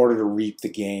in order to reap the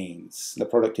gains, the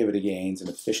productivity gains and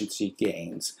efficiency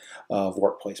gains of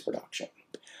workplace production.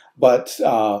 But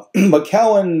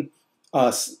Cowen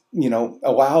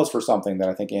allows for something that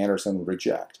I think Anderson would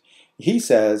reject. He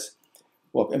says,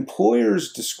 look,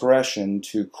 employers' discretion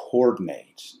to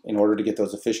coordinate in order to get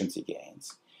those efficiency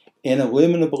gains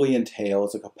ineliminably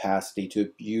entails a capacity to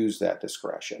abuse that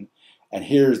discretion. And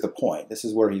here's the point. This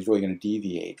is where he's really going to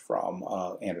deviate from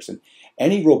Anderson.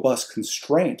 Any robust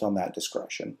constraint on that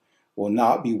discretion will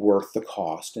not be worth the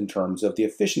cost in terms of the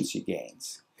efficiency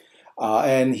gains.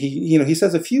 And he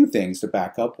says a few things to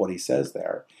back up what he says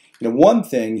there. One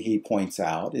thing he points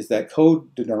out is that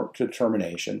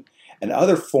co-determination and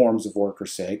other forms of worker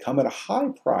say come at a high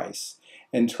price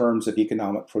in terms of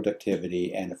economic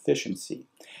productivity and efficiency.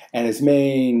 And his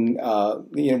main,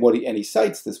 he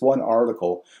cites this one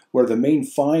article where the main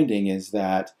finding is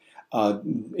that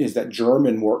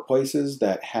German workplaces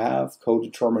that have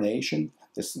co-determination,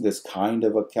 this kind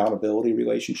of accountability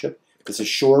relationship, this is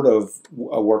short of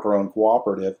a worker-owned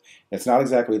cooperative. It's not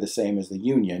exactly the same as the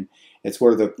union. It's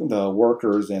where the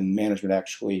workers and management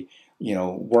actually,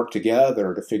 work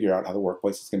together to figure out how the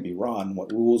workplace is going to be run,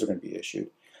 what rules are going to be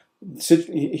issued.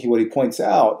 What he points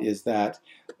out is that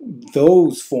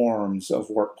those forms of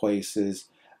workplaces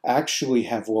actually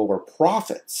have lower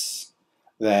profits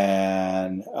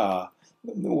than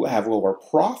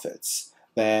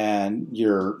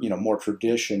your more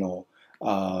traditional,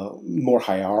 more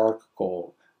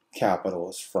hierarchical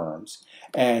capitalist firms.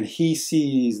 And he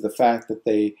sees the fact that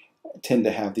they tend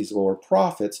to have these lower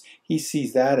profits, he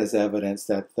sees that as evidence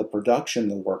that the production in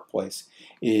the workplace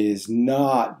is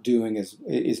not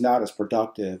as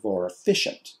productive or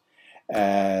efficient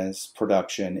as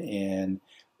production in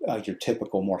your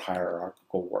typical, more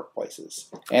hierarchical workplaces.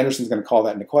 Anderson's going to call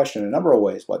that into question in a number of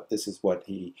ways, but this is what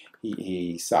he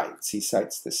cites. He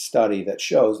cites this study that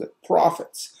shows that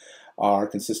profits are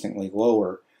consistently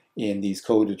lower in these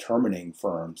co-determining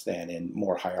firms than in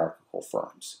more hierarchical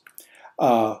firms.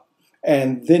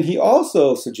 And then he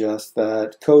also suggests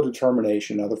that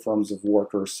co-determination, other forms of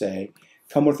workers say,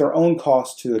 come with their own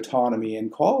cost to autonomy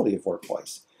and quality of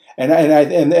workplace. And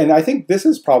I think this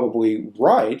is probably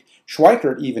right.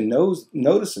 Schweikart even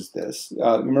notices this.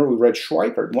 Remember, we read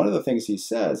Schweikart. One of the things he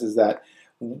says is that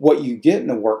what you get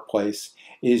in a workplace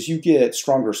is you get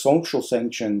stronger social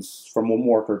sanctions from one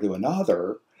worker to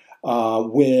another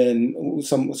when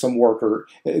some worker,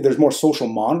 there's more social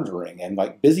monitoring and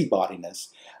like busybodiness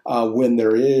when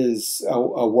there is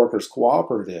a workers'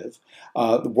 cooperative.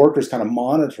 The workers kind of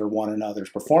monitor one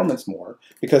another's performance more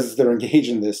because they're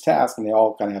engaged in this task and they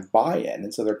all kind of have buy-in,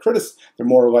 and so they're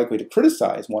more likely to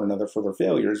criticize one another for their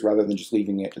failures rather than just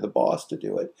leaving it to the boss to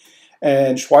do it.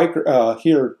 And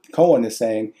here Cohen is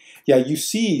saying, yeah, you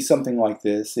see something like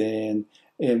this in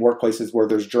workplaces where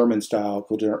there's German-style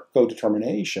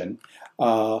co-determination,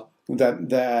 that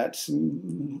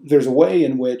there's a way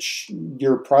in which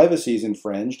your privacy is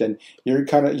infringed, and you're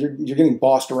getting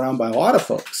bossed around by a lot of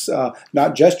folks,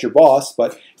 not just your boss,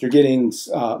 but you're getting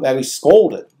at least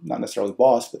scolded, not necessarily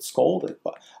bossed, but scolded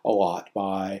a lot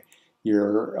by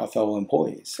your fellow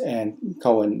employees. And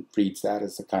Cohen reads that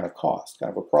as a kind of cost,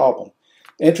 kind of a problem.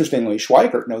 Interestingly,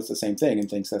 Schweikart knows the same thing and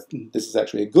thinks that this is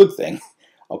actually a good thing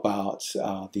about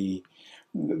the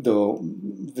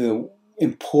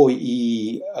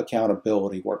employee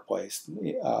accountability workplace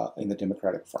in the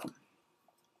democratic firm.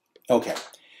 Okay,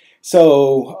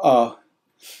 so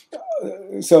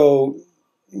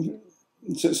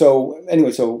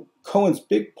anyway, so Cohen's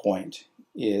big point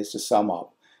is, to sum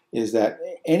up, is that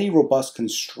any robust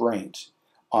constraint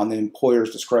on the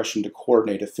employer's discretion to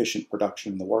coordinate efficient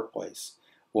production in the workplace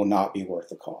will not be worth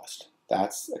the cost.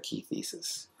 That's a key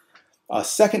thesis. A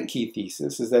second key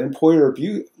thesis is that employer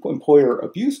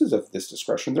abuses of this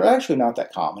discretion, they're actually not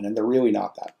that common, and they're really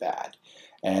not that bad.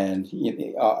 And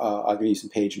I'll give you some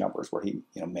page numbers where he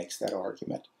makes that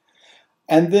argument.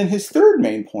 And then his third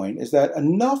main point is that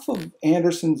enough of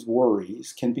Anderson's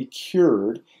worries can be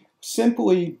cured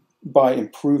simply by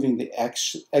improving the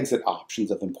exit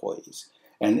options of employees.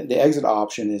 And the exit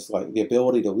option is like the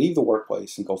ability to leave the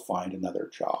workplace and go find another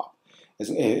job.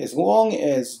 As long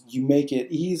as you make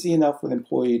it easy enough for the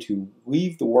employee to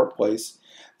leave the workplace,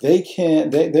 they're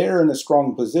in a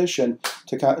strong position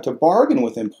to bargain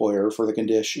with the employer for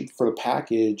the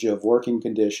package of working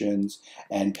conditions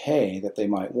and pay that they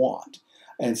might want.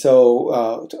 And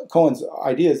so Cohen's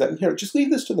idea is that, here, just leave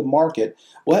this to the market.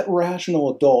 Let rational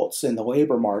adults in the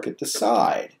labor market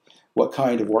decide what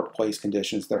kind of workplace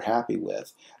conditions they're happy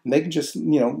with. And they can just,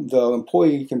 the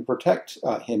employee can protect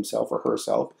himself or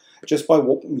herself just by,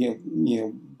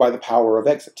 by the power of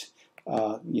exit.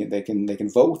 They can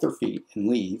vote with their feet and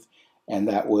leave, and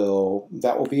that will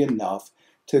be enough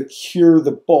to cure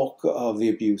the bulk of the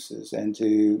abuses and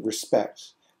to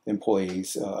respect the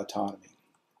employee's autonomy.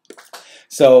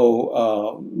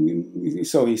 So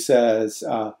he says.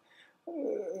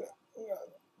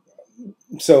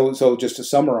 So just to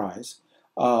summarize,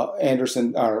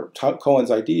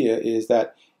 Cohen's idea is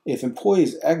that if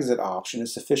employees' exit option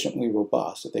is sufficiently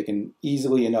robust, that they can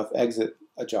easily enough exit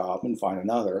a job and find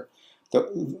another,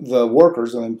 the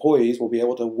workers and employees will be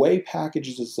able to weigh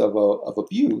packages of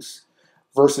abuse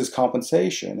versus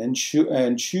compensation and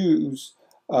choose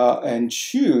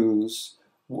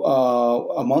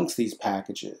amongst these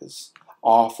packages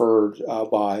offered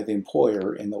by the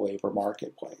employer in the labor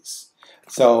marketplace.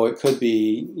 So it could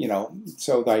be,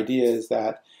 so the idea is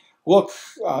that, look,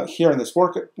 here in this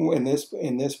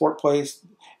workplace,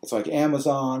 it's like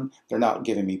Amazon. They're not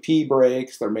giving me pee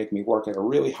breaks. They're making me work at a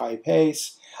really high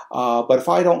pace. But if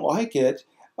I don't like it,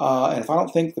 and if I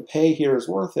don't think the pay here is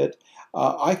worth it,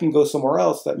 I can go somewhere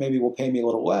else that maybe will pay me a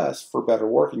little less for better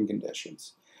working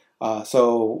conditions.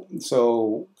 So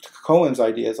Cohen's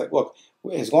idea is like, look,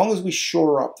 as long as we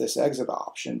shore up this exit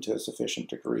option to a sufficient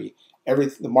degree,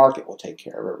 the market will take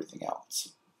care of everything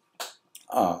else.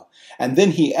 And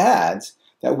then he adds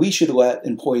that we should let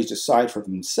employees decide for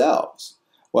themselves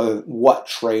what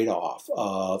trade-off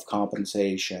of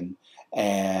compensation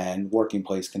and working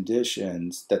place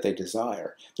conditions that they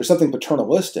desire. There's something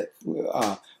paternalistic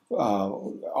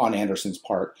on Anderson's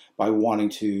part by wanting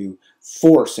to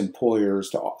force employers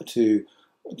to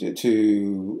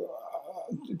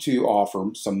offer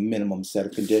some minimum set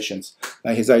of conditions.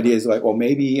 His idea is like, well,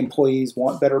 maybe employees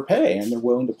want better pay and they're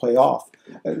willing to trade off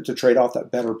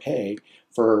that better pay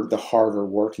for the harder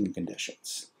working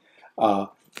conditions. I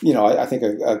think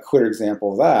a clear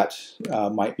example of that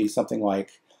might be something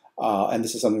like, and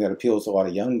this is something that appeals to a lot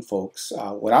of young folks.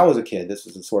 When I was a kid, this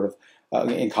was a sort of,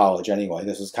 in college anyway,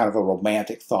 this was kind of a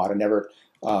romantic thought. I never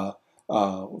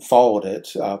followed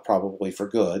it, probably for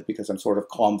good, because I'm sort of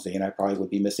clumsy and I probably would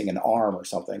be missing an arm or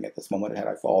something at this moment had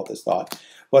I followed this thought.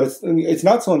 But it's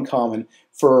not so uncommon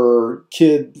for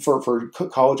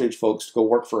college age folks to go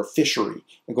work for a fishery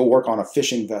and go work on a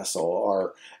fishing vessel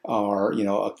or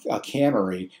a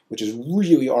cannery, which is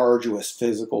really arduous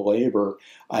physical labor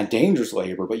and dangerous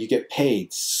labor, but you get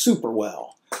paid super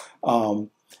well. I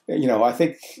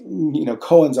think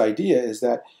Cohen's idea is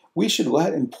that we should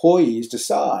let employees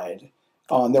decide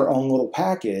on their own little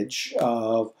package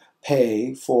of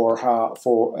pay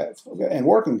and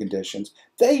working conditions.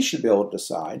 They should be able to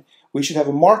decide. We should have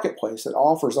a marketplace that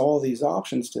offers all of these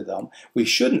options to them. We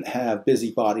shouldn't have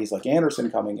busybodies like Anderson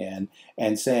coming in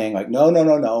and saying like, no,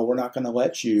 we're not going to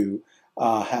let you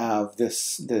have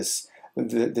this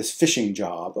fishing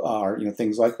job or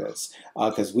things like this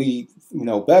because we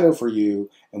know better for you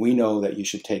and we know that you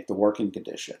should take the working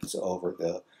conditions over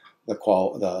the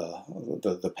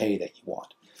pay that you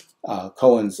want.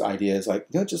 Cohen's idea is like,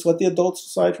 just let the adults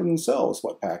decide for themselves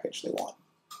what package they want.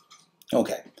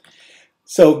 Okay,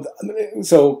 so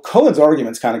Cohen's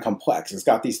argument's kind of complex. It's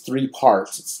got these three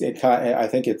parts. I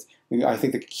think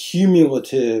the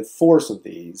cumulative force of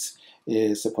these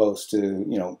is supposed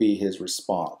to be his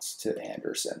response to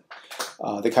Anderson.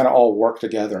 They kind of all work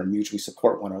together and mutually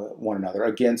support one another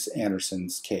against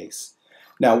Anderson's case.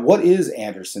 Now, what is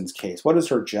Anderson's case? What is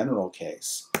her general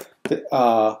case?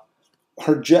 Her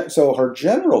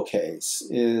general case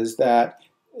is that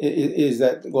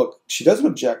look, she doesn't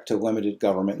object to limited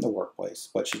government in the workplace,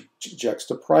 but she objects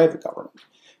to private government,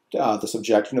 the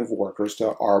subjection of workers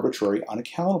to arbitrary,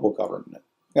 unaccountable government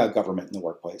in the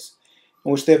workplace,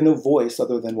 in which they have no voice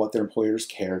other than what their employers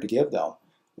care to give them,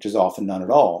 which is often none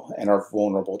at all, and are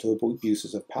vulnerable to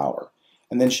abuses of power.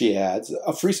 And then she adds,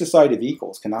 a free society of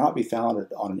equals cannot be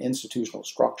founded on an institutional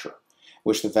structure,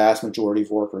 which the vast majority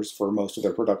of workers for most of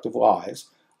their productive lives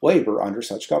labor under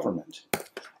such government.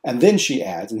 And then she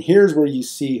adds, and here's where you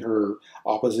see her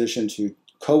opposition to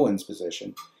Cohen's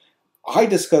position, I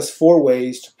discuss 4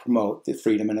 ways to promote the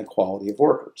freedom and equality of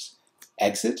workers: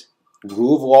 exit,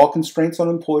 rule of law constraints on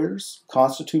employers,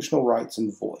 constitutional rights,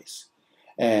 and voice.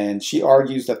 And she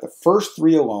argues that the first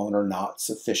 3 alone are not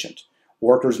sufficient.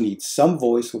 Workers need some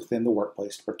voice within the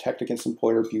workplace to protect against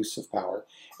employer abuse of power,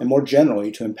 and more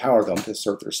generally to empower them to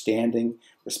assert their standing,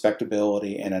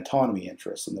 respectability, and autonomy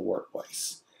interests in the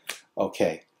workplace.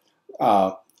 Okay,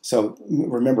 so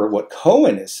remember what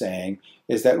Cohen is saying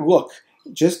is that, look,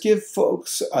 just give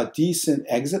folks a decent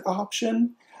exit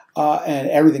option and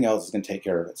everything else is going to take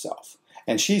care of itself.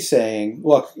 And she's saying,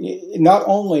 look, not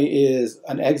only is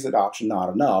an exit option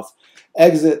not enough,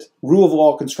 exit, rule of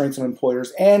law constraints on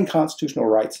employers, and constitutional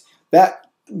rights, that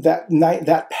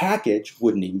package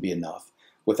wouldn't even be enough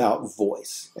without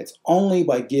voice. It's only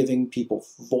by giving people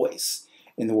voice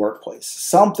in the workplace,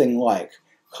 something like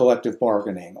collective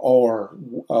bargaining or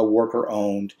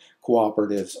worker-owned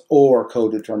cooperatives or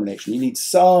co-determination. You need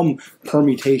some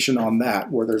permutation on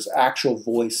that where there's actual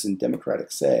voice and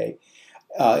democratic say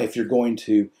if you're going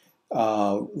to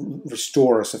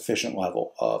restore a sufficient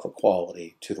level of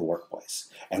equality to the workplace.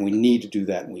 And we need to do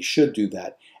that, and we should do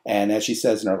that. And as she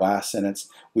says in her last sentence,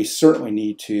 we certainly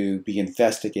need to be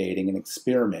investigating and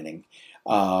experimenting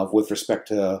with respect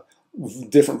to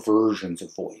different versions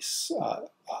of voice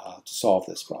to solve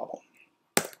this problem.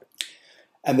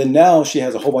 And then now she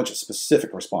has a whole bunch of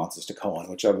specific responses to Cohen,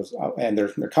 which and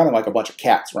they're kind of like a bunch of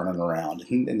cats running around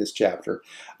in this chapter.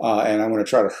 And I'm going to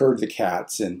try to herd the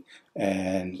cats and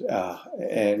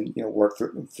work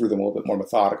through them a little bit more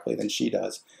methodically than she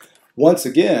does. Once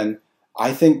again,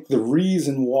 I think the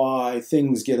reason why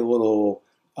things get a little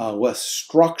less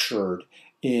structured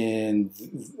in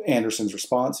Anderson's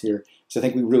response here is I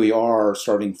think we really are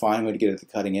starting finally to get at the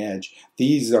cutting edge.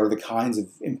 These are the kinds of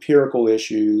empirical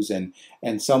issues and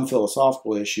some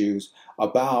philosophical issues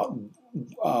about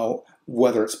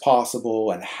whether it's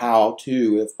possible and how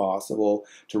to, if possible,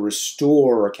 to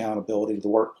restore accountability to the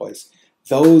workplace.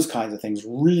 Those kinds of things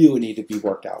really need to be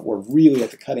worked out. We're really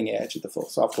at the cutting edge of the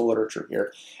philosophical literature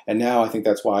here. And now I think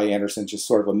that's why Anderson's just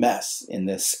sort of a mess in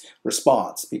this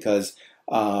response, because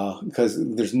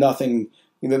there's nothing,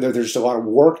 there's a lot of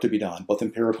work to be done, both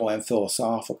empirical and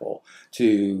philosophical,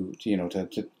 to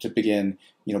begin,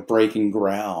 breaking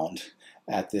ground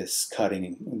at this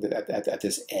cutting, at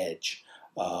this edge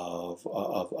of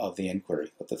the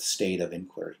inquiry, of the state of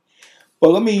inquiry.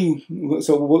 But let me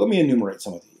enumerate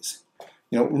some of these.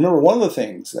 Remember, one of the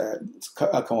things that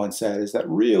Cohen said is that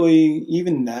really,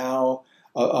 even now,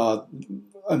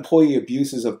 employee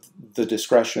abuses of the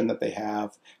discretion that they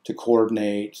have to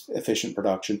coordinate efficient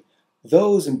production,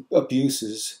 those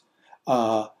abuses,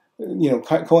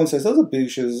 Cohen says those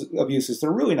abuses, they're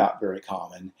really not very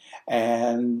common,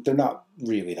 and they're not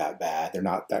really that bad. They're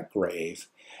not that grave.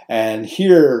 And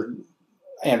here,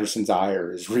 Anderson's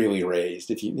ire is really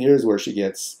raised. Here's where she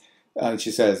gets.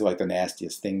 She says like the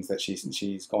nastiest things that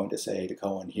she's going to say to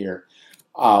Cohen here.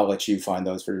 I'll let you find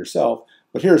those for yourself.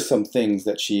 But here's some things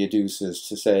that she adduces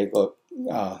to say, look,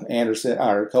 Anderson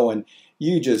or Cohen,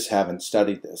 you just haven't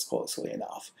studied this closely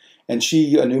enough. And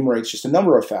she enumerates just a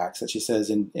number of facts that she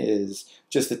says is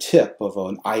just the tip of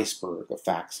an iceberg of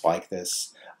facts like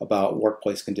this about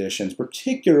workplace conditions,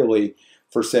 particularly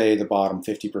for, say, the bottom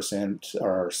 50%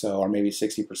 or so, or maybe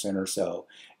 60% or so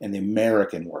in the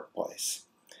American workplace.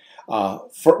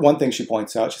 For one thing she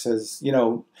points out, she says,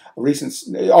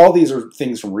 all these are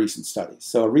things from recent studies.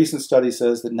 So a recent study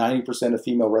says that 90% of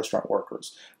female restaurant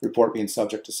workers report being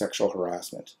subject to sexual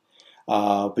harassment.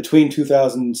 Between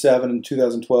 2007 and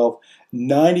 2012,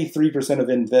 93% of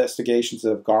investigations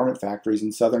of garment factories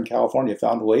in Southern California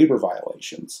found labor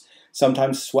violations,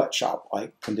 sometimes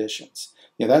sweatshop-like conditions.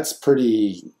 That's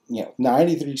pretty,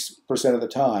 93% of the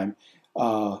time,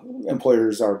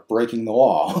 employers are breaking the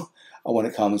law when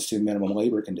it comes to minimum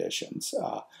labor conditions,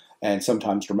 and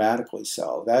sometimes dramatically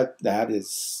so.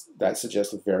 That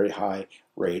suggests a very high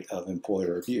rate of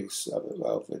employer abuse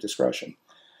of discretion.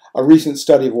 A recent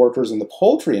study of workers in the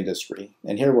poultry industry,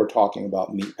 and here we're talking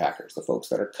about meat packers, the folks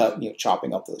that are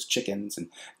chopping up those chickens and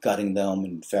gutting them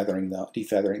and defeathering them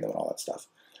and all that stuff.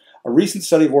 A recent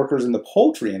study of workers in the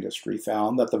poultry industry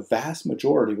found that the vast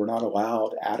majority were not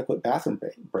allowed adequate bathroom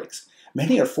breaks.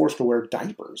 Many are forced to wear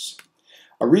diapers.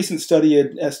 A recent study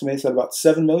estimates that about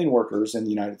 7 million workers in the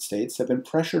United States have been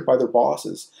pressured by their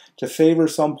bosses to favor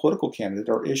some political candidate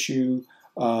or issue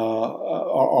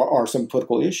or some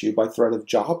political issue by threat of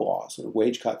job loss or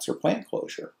wage cuts or plant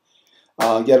closure.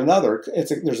 Yet another,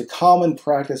 there's a common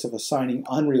practice of assigning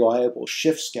unreliable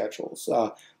shift schedules,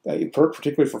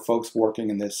 particularly for folks working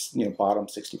in this bottom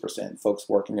 60%, folks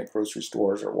working at grocery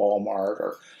stores or Walmart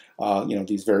or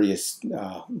these various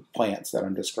plants that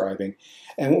I'm describing.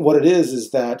 And what it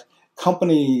is that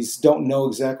companies don't know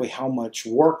exactly how much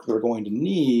work they're going to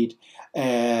need,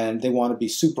 and they want to be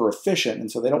super efficient,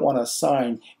 and so they don't want to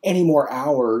assign any more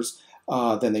hours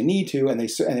than they need to, and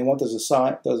they want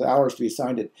those hours to be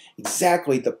assigned at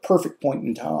exactly the perfect point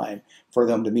in time for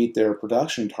them to meet their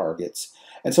production targets.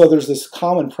 And so there's this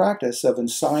common practice of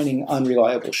assigning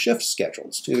unreliable shift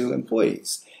schedules to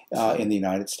employees in the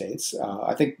United States.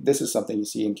 I think this is something you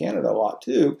see in Canada a lot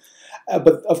too.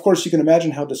 But of course, you can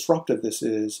imagine how disruptive this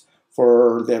is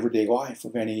for the everyday life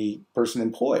of any person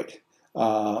employed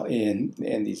in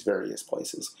these various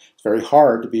places. It's very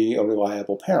hard to be a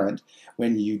reliable parent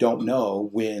when you don't know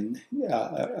when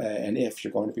and if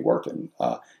you're going to be working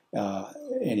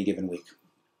any given week.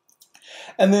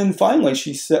 And then finally,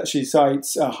 she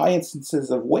cites high instances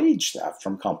of wage theft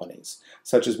from companies,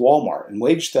 such as Walmart. And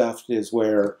wage theft is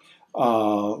where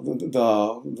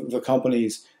the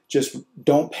companies just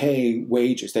don't pay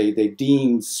wages. They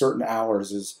deem certain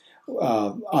hours as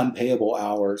unpayable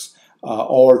hours,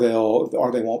 or they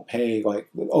won't pay like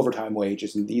overtime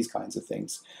wages and these kinds of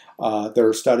things. There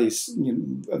are studies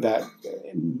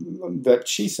that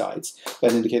she cites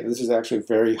that indicate that this is actually a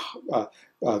very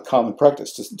common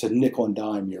practice to nickel and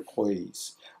dime your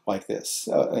employees like this.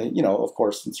 Of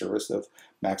course, in service of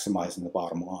maximizing the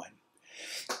bottom line,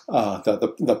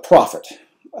 the profit.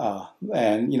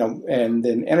 And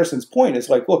then Anderson's point is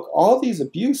like, look, all these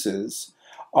abuses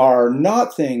are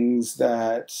not things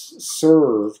that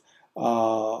serve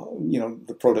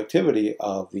the productivity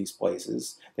of these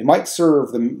places. They might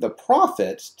serve the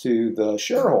profit to the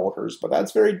shareholders, but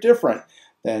that's very different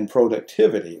than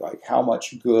productivity, like how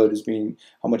much goods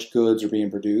are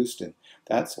being produced and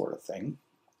that sort of thing.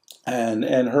 And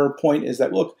her point is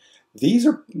that, look, these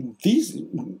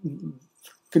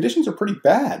conditions are pretty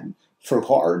bad for a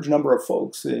large number of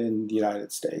folks in the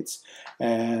United States,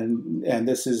 and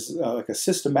this is like a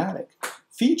systematic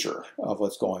feature of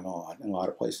what's going on in a lot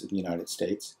of places in the United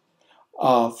States.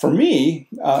 For me,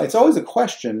 it's always a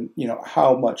question,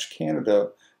 how much Canada,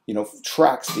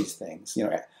 tracks these things.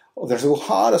 There's a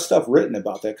lot of stuff written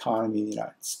about the economy in the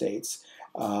United States,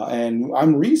 and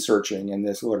I'm researching in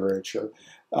this literature.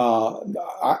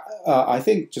 I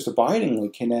think just abidingly,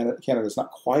 Canada is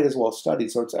not quite as well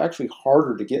studied, so it's actually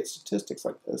harder to get statistics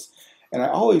like this. And I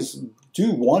always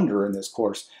do wonder in this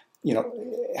course,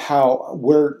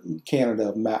 where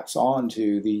Canada maps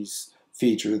onto these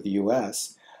features of the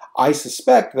U.S. I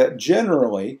suspect that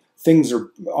generally things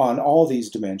are, on all these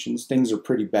dimensions, things are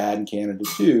pretty bad in Canada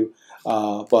too.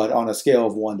 But on a scale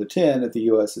of 1 to 10, if the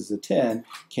U.S. is a 10,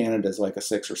 Canada is like a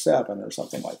 6 or 7 or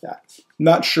something like that.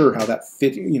 Not sure how that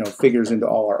figures into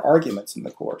all our arguments in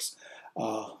the course.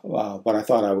 But I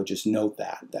thought I would just note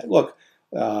that look,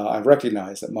 I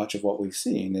recognize that much of what we've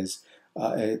seen is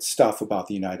it's stuff about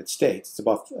the United States. It's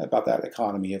about that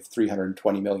economy of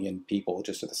 320 million people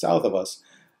just to the south of us,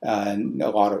 and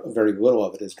very little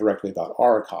of it is directly about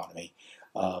our economy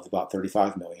of about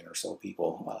 35 million or so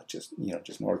people, just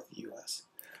north of the U.S.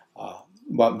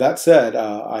 But that said,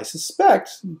 I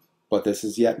suspect, but this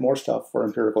is yet more stuff for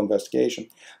empirical investigation,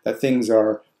 that things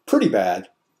are pretty bad,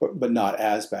 but not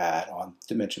as bad on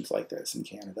dimensions like this in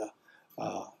Canada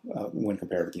when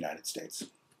compared to the United States.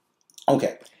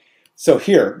 Okay. So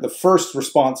here, the first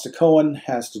response to Cohen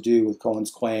has to do with Cohen's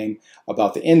claim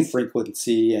about the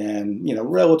infrequency and,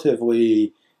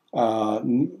 relatively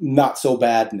not so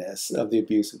badness of the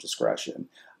abuse of discretion.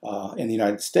 In the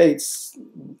United States,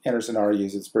 Anderson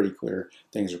argues it's pretty clear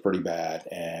things are pretty bad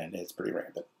and it's pretty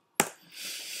rampant.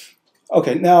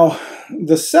 Okay, now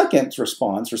the second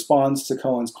response to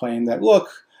Cohen's claim that, look,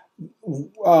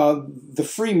 the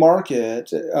free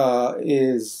market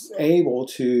is able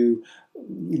to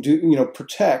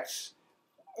protect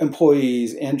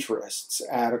employees' interests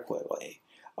adequately.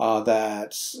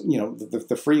 That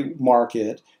the free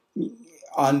market,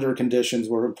 under conditions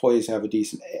where employees have a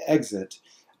decent exit,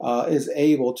 is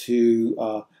able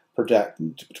to protect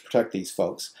these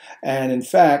folks. And in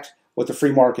fact, what the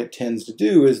free market tends to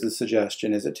do, is the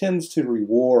suggestion, is it tends to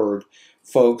reward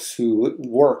folks who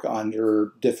work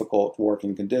under difficult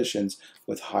working conditions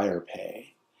with higher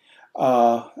pay.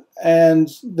 And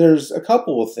there's a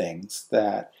couple of things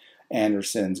that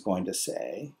Anderson's going to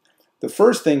say. The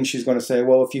first thing she's going to say,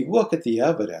 well, if you look at the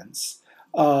evidence,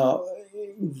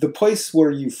 the place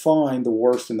where you find the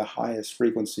worst and the highest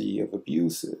frequency of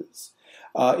abuses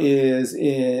is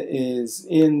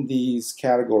in these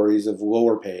categories of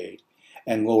lower paid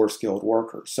and lower skilled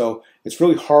workers. So it's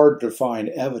really hard to find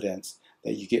evidence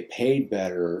that you get paid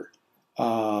better,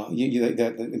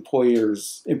 that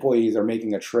employees are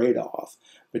making a trade-off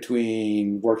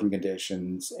between working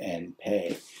conditions and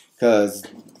pay, because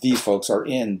these folks are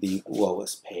in the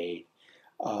lowest paid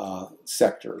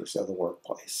sectors of the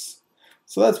workplace.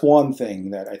 So that's one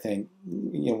thing that I think,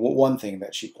 one thing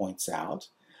that she points out.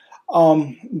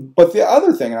 But the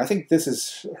other thing, and I think this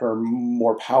is her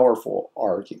more powerful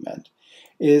argument,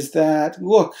 is that,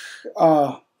 look,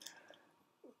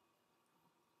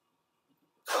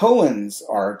 Cohen's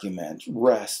argument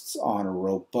rests on a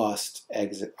robust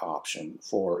exit option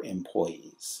for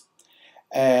employees.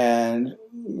 And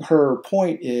her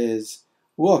point is,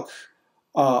 look,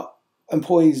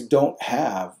 employees don't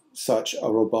have such a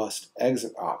robust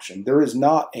exit option. There is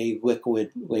not a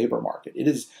liquid labor market. It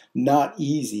is not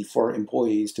easy for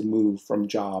employees to move from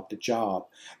job to job.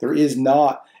 There is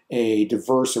not a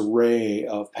diverse array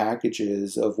of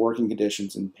packages of working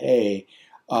conditions and pay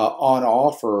on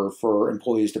offer for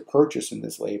employees to purchase in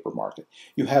this labor market.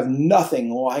 You have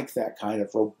nothing like that kind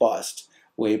of robust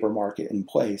labor market in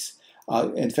place.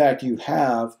 In fact, you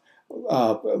have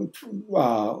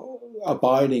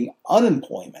abiding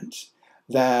unemployment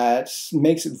that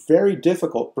makes it very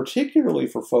difficult, particularly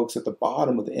for folks at the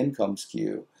bottom of the income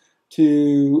skew,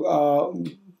 to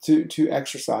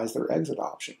exercise their exit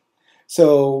option.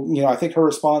 So, I think her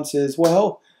response is,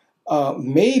 well,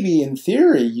 maybe in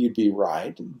theory you'd be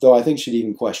right, though I think she'd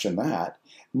even question that.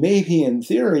 Maybe in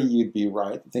theory you'd be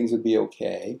right, that things would be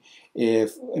okay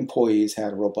if employees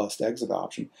had a robust exit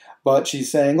option. But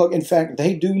she's saying, look, in fact,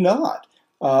 they do not.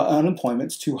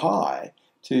 Unemployment's too high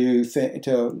for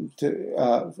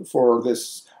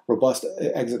this robust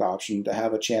exit option to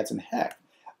have a chance in heck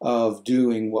of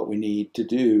doing what we need to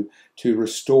do to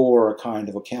restore a kind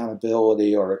of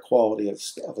accountability or equality of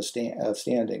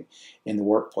standing in the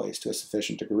workplace to a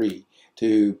sufficient degree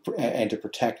and to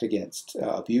protect against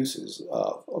abuses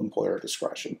of employer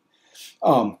discretion.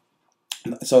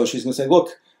 So she's going to say,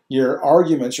 look, your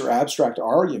abstract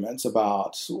arguments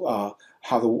about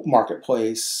how the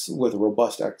marketplace with a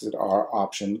robust exit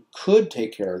option could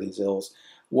take care of these ills,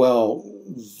 well,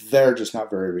 they're just not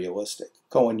very realistic.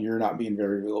 Cohen, you're not being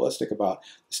very realistic about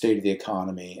the state of the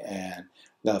economy and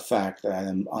the fact that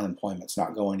unemployment's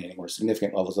not going anywhere.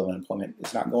 Significant levels of unemployment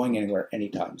is not going anywhere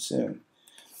anytime soon.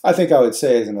 I think I would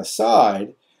say as an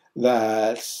aside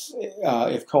that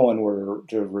if Cohen were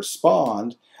to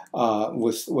respond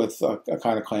with a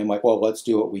kind of claim like, well, let's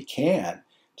do what we can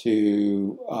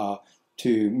to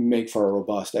make for a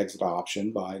robust exit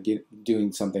option by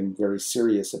doing something very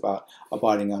serious about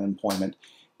abiding unemployment,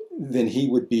 then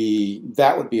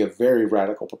that would be a very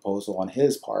radical proposal on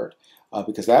his part,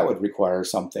 because that would require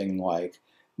something like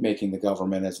making the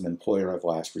government as an employer of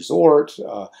last resort,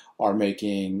 or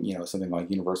making something like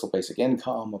universal basic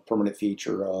income a permanent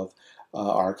feature of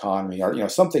our economy, or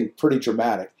something pretty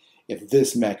dramatic if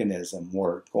this mechanism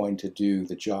were going to do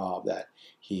the job that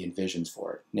he envisions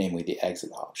for it, namely the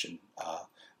exit option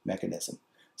mechanism.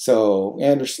 So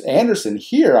Anderson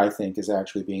here, I think, is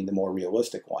actually being the more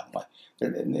realistic one.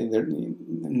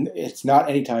 It's not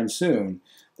anytime soon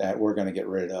that we're going to get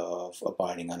rid of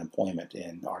abiding unemployment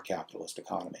in our capitalist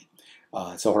economy.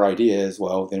 So her idea is,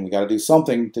 well, then we got to do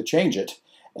something to change it.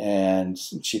 And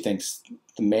she thinks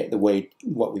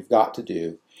what we've got to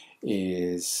do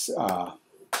is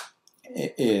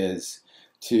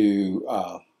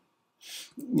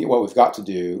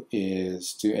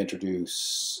to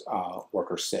introduce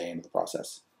workers' say into the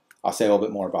process. I'll say a little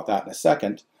bit more about that in a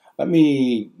second. Let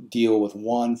me deal with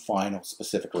one final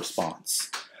specific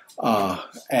response.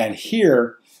 And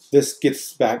here, this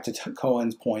gets back to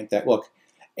Cohen's point that, look,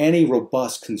 any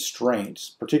robust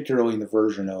constraint, particularly in the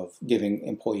version of giving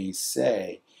employees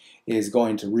say, is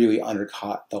going to really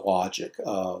undercut the logic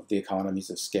of the economies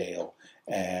of scale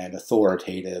and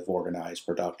authoritative organized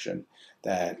production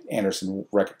that Anderson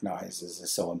recognizes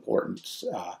as so important.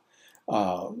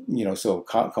 So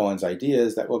Cohen's idea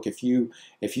is that, look, if you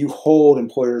hold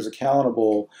employers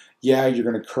accountable, yeah, you're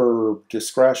going to curb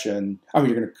discretion. You're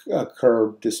going to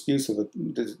curb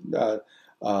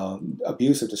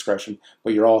abuse of discretion,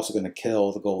 but you're also going to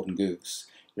kill the golden goose.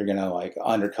 You're going to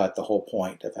undercut the whole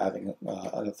point of having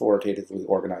an authoritatively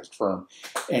organized firm.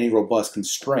 Any robust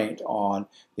constraint on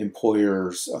the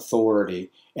employer's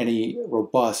authority, any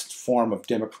robust form of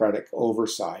democratic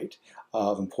oversight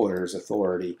of employers'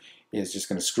 authority is just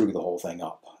going to screw the whole thing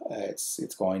up.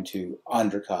 It's going to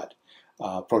undercut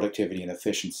productivity and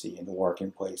efficiency in the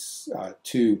working place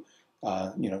too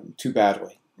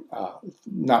badly.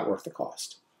 Not worth the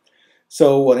cost.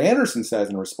 So what Anderson says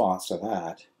in response to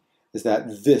that is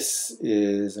that this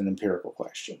is an empirical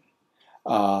question.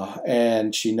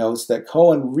 And she notes that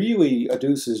Cohen really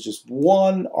adduces just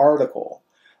one article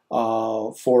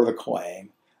for the claim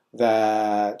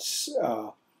that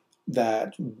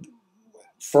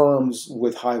firms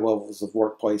with high levels of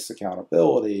workplace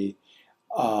accountability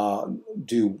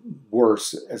do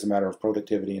worse as a matter of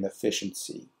productivity and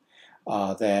efficiency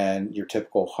than your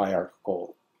typical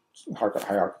hierarchically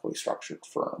structured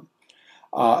firm.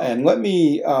 And let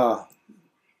me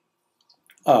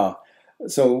let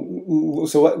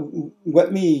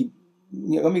me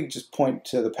just point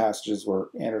to the passages where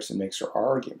Anderson makes her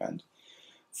argument.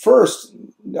 First,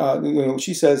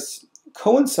 she says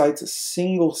Cohen cites a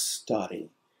single study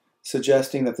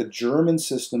suggesting that the German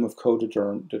system of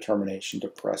co-determination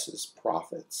depresses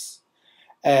profits.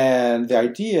 And the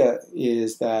idea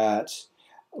is that,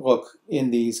 look,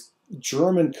 in these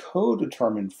German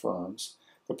co-determined firms,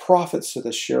 the profits to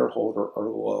the shareholder are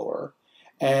lower,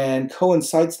 And Cohen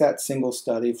cites that single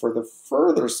study for the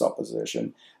further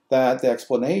supposition that the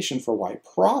explanation for why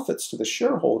profits to the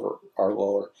shareholder are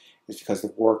lower is because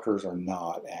the workers are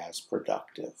not as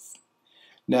productive.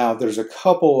 Now, there's a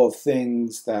couple of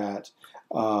things that,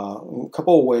 a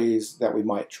couple of ways that we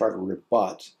might try to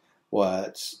rebut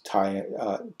what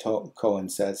Cohen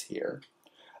says here.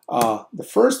 The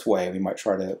first way we might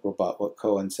try to rebut what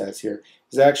Cohen says here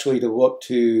is actually to look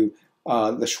to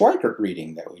the Schweikert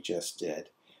reading that we just did,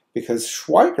 because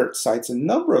Schweikert cites a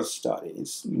number of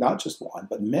studies, not just one,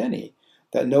 but many,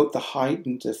 that note the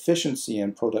heightened efficiency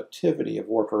and productivity of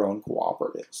worker-owned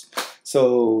cooperatives.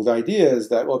 So the idea is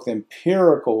that, look, the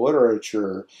empirical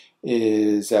literature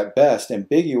is at best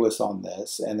ambiguous on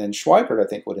this, and then Schweikert, I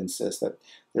think, would insist that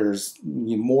there's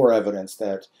more evidence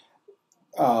that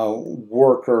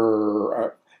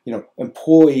employer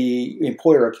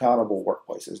accountable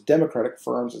workplaces, democratic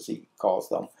firms, as he calls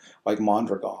them, like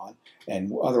Mondragon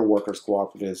and other workers'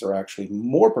 cooperatives, are actually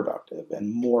more productive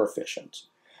and more efficient.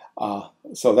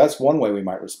 So that's one way we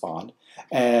might respond.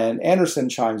 And Anderson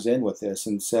chimes in with this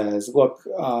and says, look,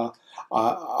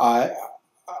 I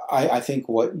think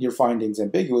what your finding's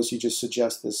ambiguous. You just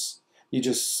suggest this, you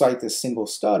just cite this single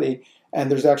study,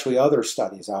 and there's actually other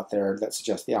studies out there that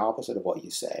suggest the opposite of what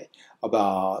you say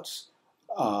about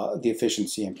the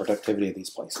efficiency and productivity of these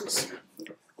places.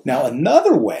 Now,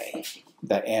 another way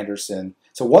that Anderson,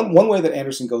 so one way that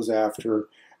Anderson goes after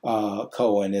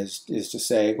Cohen is to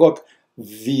say, look,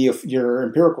 your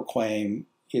empirical claim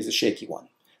is a shaky one.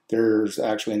 There's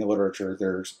actually in the literature,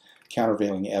 there's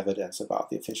countervailing evidence about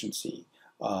the efficiency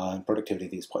and productivity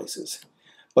of these places.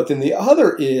 But then the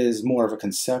other is more of a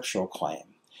conceptual claim.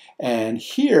 And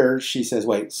here she says,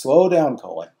 wait, slow down,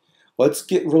 Cohen. Let's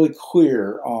get really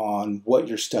clear on what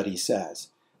your study says.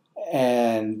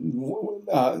 And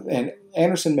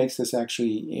Anderson makes this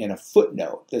actually in a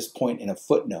footnote, this point in a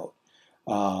footnote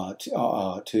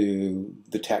to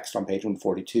the text on page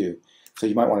 142. So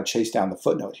you might want to chase down the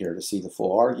footnote here to see the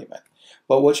full argument.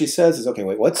 But what she says is, okay,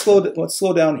 wait, let's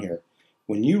slow down here.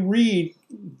 When you read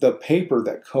the paper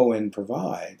that Cohen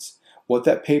provides, what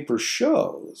that paper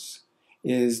shows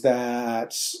is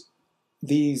that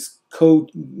these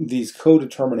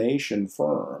co-determination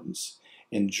firms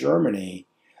in Germany,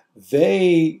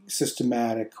 they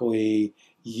systematically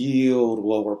yield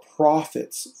lower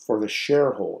profits for the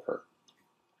shareholder.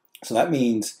 So that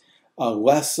means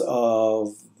less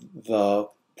of the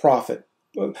profit,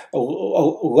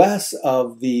 less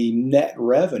of the net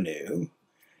revenue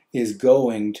is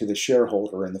going to the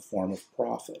shareholder in the form of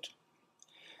profit.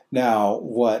 Now,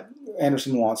 what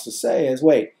Anderson wants to say is,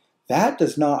 wait, that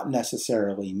does not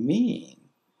necessarily mean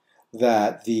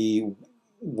that the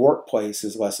workplace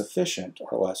is less efficient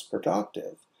or less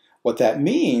productive. What that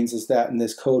means is that in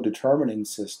this co-determining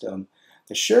system,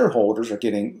 the shareholders are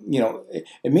getting,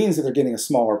 it means that they're getting a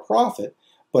smaller profit,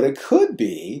 but it could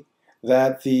be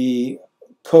that the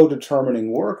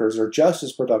co-determining workers are just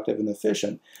as productive and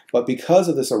efficient, but because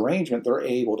of this arrangement, they're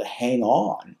able to hang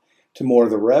on to more of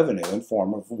the revenue in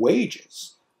form of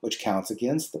wages, which counts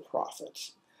against the profit.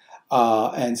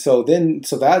 And so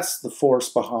that's the force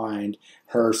behind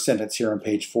her sentence here on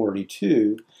page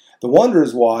 42. The wonder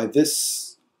is why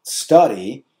this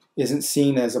study isn't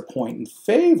seen as a point in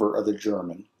favor of the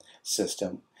German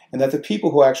system, and that the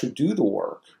people who actually do the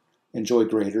work enjoy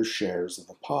greater shares of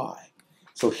the pie.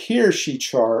 So here she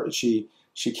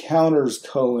counters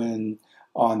Cohen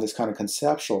on this kind of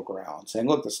conceptual ground, saying,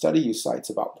 look, the study you cite's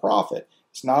about profit.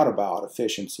 It's not about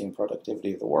efficiency and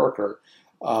productivity of the worker.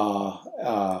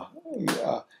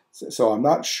 So I'm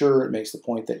not sure it makes the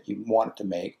point that you want it to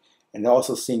make. And it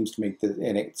also seems to make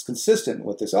and it's consistent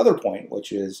with this other point,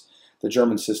 which is the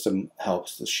German system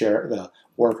helps the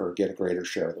worker get a greater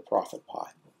share of the profit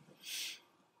pie.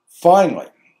 Finally,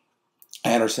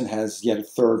 Anderson has yet a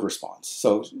third response.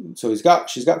 So she's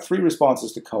got three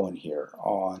responses to Cohen here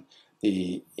on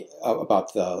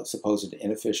about the supposed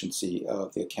inefficiency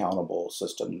of the accountable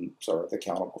systems or the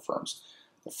accountable firms.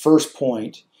 The first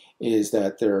point is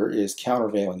that there is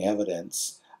countervailing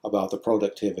evidence about the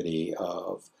productivity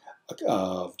of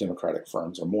democratic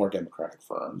firms or more democratic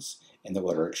firms in the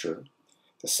literature.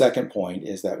 The second point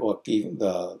is that, look, even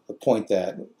the point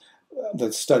that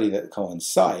the study that Cohen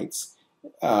cites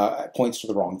points to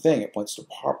the wrong thing. It points to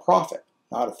profit,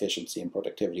 not efficiency and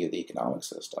productivity of the economic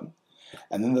system.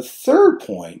 And then the third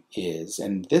point is,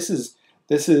 and this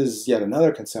is yet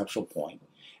another conceptual point,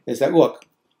 is that, look,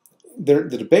 the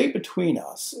debate between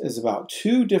us is about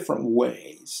two different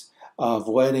ways of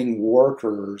letting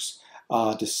workers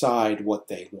decide what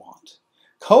they want.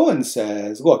 Cohen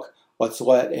says, look, let's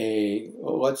try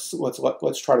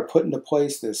to put into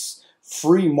place this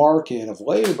free market of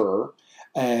labor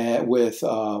with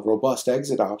a robust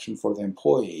exit option for the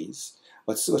employees.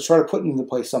 Let's try to put into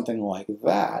place something like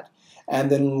that, and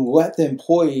then let the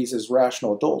employees as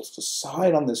rational adults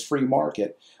decide on this free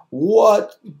market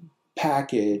what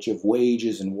package of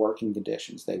wages and working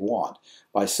conditions they want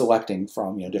by selecting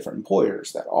from different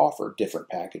employers that offer different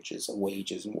packages of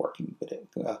wages and working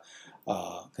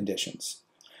conditions.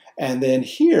 And then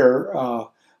here,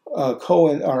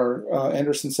 Cohen or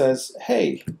Anderson says,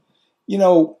 hey,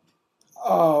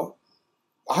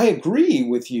 I agree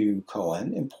with you,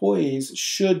 Cohen. Employees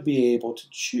should be able to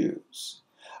choose,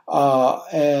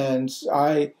 and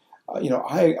I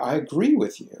agree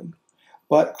with you.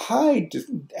 But I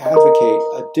advocate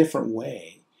a different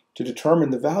way to determine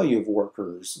the value of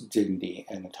workers' dignity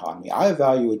and autonomy. I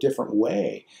value a different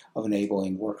way of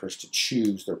enabling workers to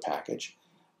choose their package.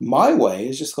 My way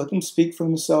is just let them speak for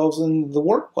themselves in the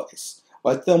workplace.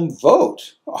 Let them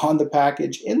vote on the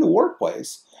package in the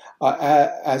workplace,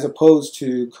 as opposed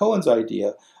to Cohen's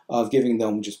idea of giving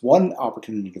them just one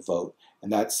opportunity to vote,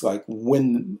 and that's like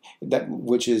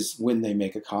which is when they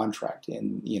make a contract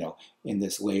in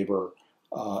this labor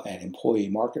and employee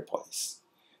marketplace.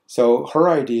 So her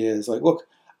idea is like, look,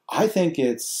 I think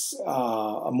it's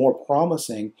more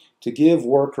promising to give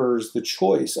workers the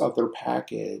choice of their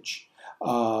package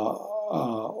of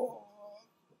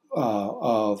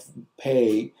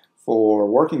pay for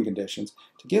working conditions,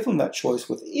 to give them that choice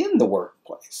within the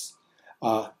workplace.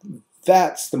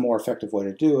 That's the more effective way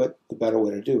to do it, the better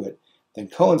way to do it, than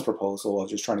Cohen's proposal of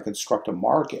just trying to construct a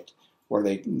market where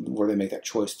they make that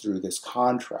choice through this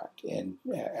contract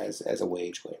as a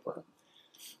wage laborer.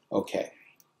 Okay.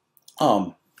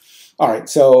 All right.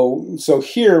 So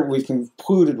here we've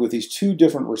concluded with these two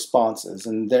different responses,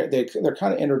 and they're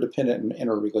kind of interdependent and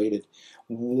interrelated.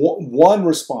 One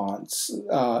response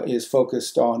is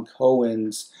focused on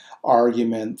Cohen's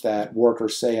argument that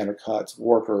workers say undercuts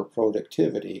worker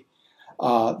productivity.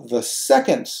 The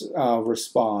second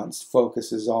response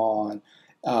focuses on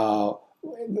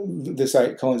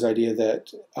Cohen's idea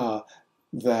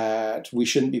that we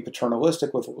shouldn't be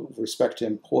paternalistic with respect to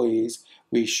employees.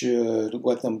 We should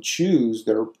let them choose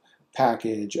their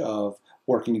package of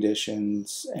working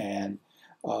conditions and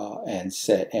working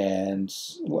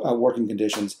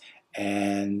conditions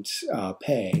and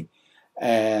pay.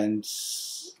 And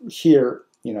here,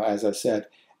 as I said,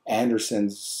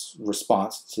 Anderson's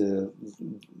response to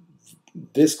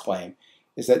this claim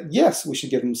is that yes, we should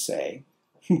give them say,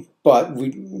 but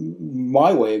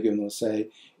my way of giving them a say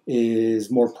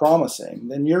is more promising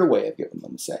than your way of giving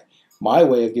them a say. My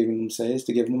way of giving them a say is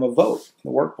to give them a vote in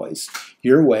the workplace.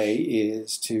 Your way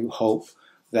is to hope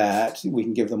that we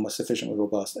can give them a sufficiently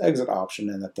robust exit option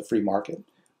and that the free market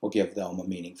will give them a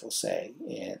meaningful say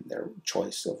in their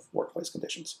choice of workplace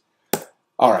conditions.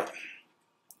 All right.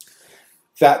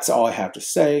 That's all I have to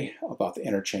say about the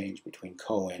interchange between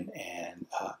Cohen and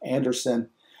Anderson.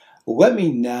 Let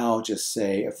me now just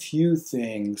say a few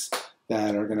things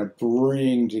that are going to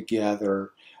bring together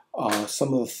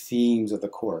some of the themes of the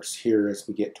course here as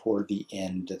we get toward the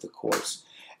end of the course.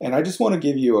 And I just want to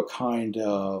give you a kind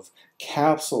of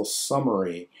capsule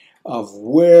summary of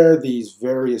where these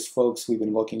various folks we've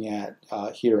been looking at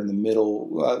here in the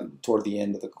middle, toward the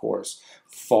end of the course,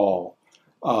 fall.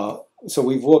 So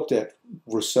we've looked at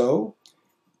Rousseau,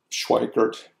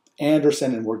 Schweikart,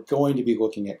 Anderson, and we're going to be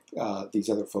looking at these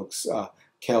other folks,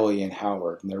 Kelly and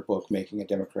Howard, and their book, Making a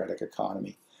Democratic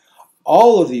Economy.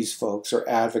 All of these folks are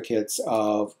advocates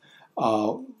of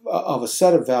a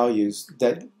set of values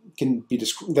that can be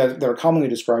that are commonly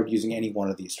described using any one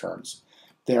of these terms.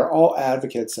 They're all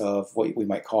advocates of what we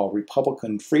might call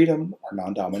Republican freedom or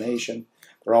non-domination.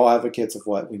 They're all advocates of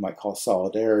what we might call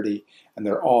solidarity, and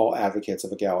they're all advocates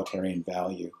of egalitarian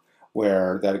value,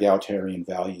 where that egalitarian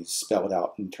value is spelled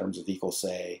out in terms of equal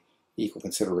say, equal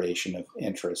consideration of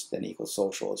interest, and equal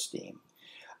social esteem.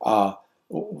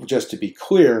 Just to be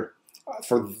clear,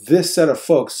 for this set of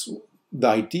folks, the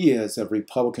ideas of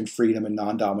Republican freedom and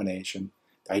non-domination,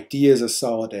 the ideas of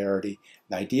solidarity,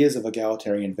 the ideas of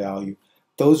egalitarian value,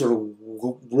 those are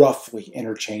roughly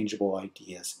interchangeable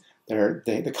ideas.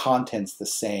 The content's the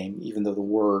same, even though the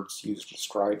words used to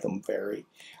describe them vary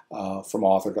from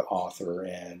author to author,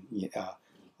 and even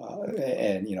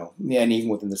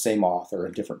within the same author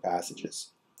in different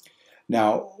passages.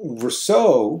 Now,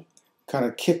 Rousseau kind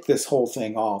of kicked this whole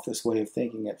thing off, this way of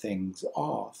thinking at things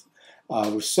off.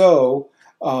 Rousseau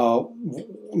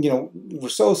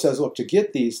says, look, to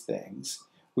get these things,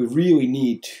 we really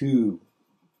need two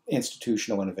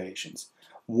institutional innovations.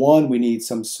 One, we need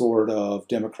some sort of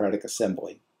democratic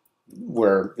assembly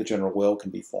where the general will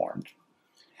can be formed.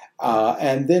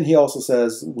 And then he also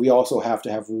says we also have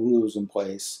to have rules in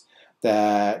place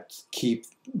that keep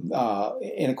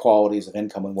inequalities of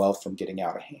income and wealth from getting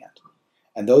out of hand.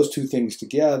 And those two things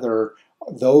together,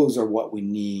 those are what we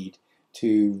need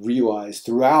to realize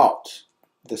throughout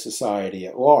the society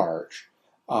at large,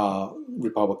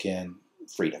 Republican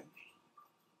freedom.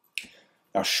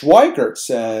 Now, Schweikart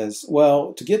says,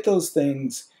 well, to get those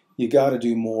things, you got to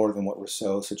do more than what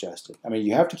Rousseau suggested. I mean,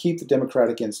 you have to keep the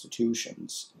democratic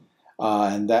institutions,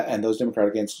 and those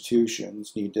democratic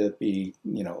institutions need to be,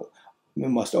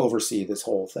 must oversee this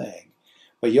whole thing.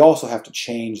 But you also have to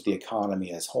change the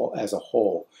economy as a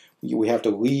whole. We have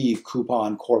to leave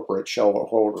coupon corporate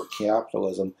shareholder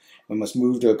capitalism. We must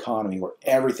move to an economy where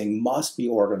everything must be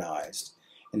organized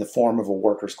in the form of a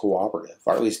workers' cooperative,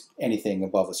 or at least anything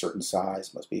above a certain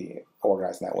size must be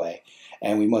organized in that way.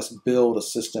 And we must build a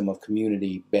system of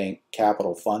community bank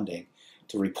capital funding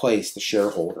to replace the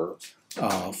shareholder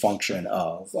function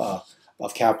of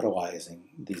capitalizing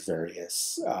these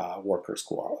various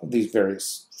these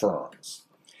various firms.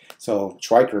 So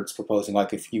Schweikart's proposing,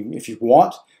 like, if you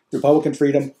want Republican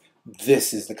freedom,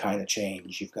 this is the kind of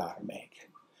change you've got to make.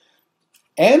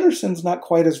 Anderson's not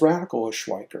quite as radical as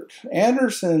Schweikart.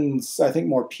 Anderson's, I think,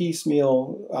 more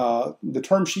piecemeal. The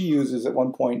term she uses at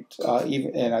one point,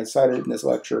 and I cited it in this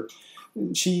lecture,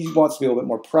 she wants to be a little bit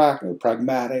more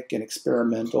pragmatic and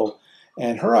experimental.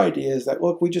 And her idea is that,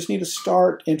 look, we just need to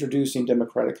start introducing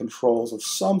democratic controls of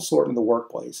some sort in the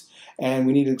workplace. And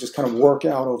we need to just kind of work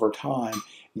out over time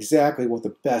exactly what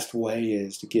the best way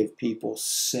is to give people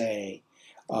say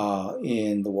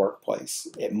in the workplace.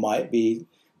 It might be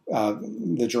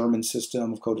the German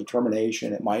system of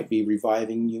co-determination. It might be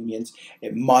reviving unions.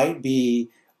 It might be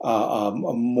a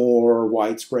more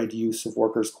widespread use of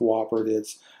workers'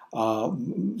 cooperatives.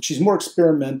 She's more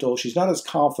experimental. She's not as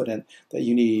confident that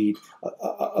you need,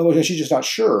 she's just not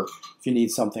sure if you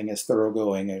need something as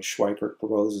thoroughgoing as Schweikart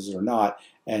proposes or not.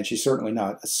 And she's certainly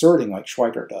not asserting like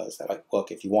Schweikart does, that, like,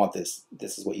 look, if you want this,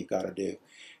 this is what you've got to do.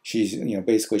 She's,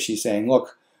 basically she's saying,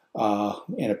 look,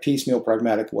 in a piecemeal,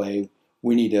 pragmatic way,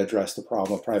 we need to address the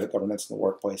problem of private governance in the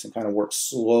workplace and kind of work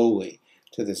slowly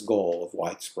to this goal of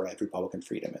widespread Republican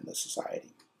freedom in the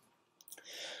society.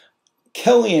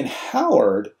 Kelly and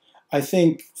Howard, I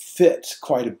think, fit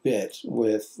quite a bit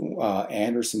with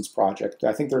Anderson's project.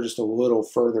 I think they're just a little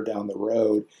further down the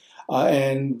road.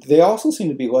 And they also seem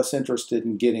to be less interested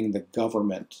in getting the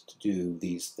government to do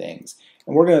these things.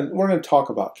 And we're gonna talk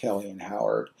about Kelly and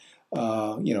Howard,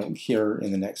 here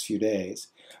in the next few days.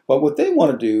 But what they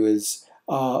want to do is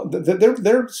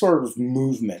they're sort of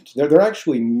movement. They're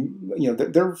actually,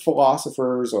 they're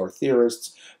philosophers or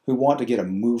theorists who want to get a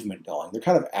movement going. They're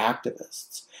kind of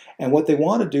activists. And what they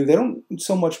want to do, they don't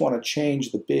so much want to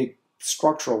change the big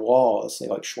structural laws, say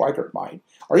like Schweikart might,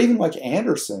 or even like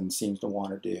Anderson seems to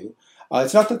want to do.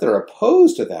 It's not that they're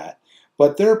opposed to that,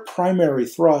 but their primary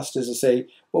thrust is to say,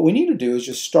 what we need to do is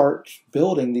just start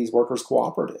building these workers'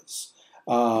 cooperatives.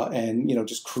 And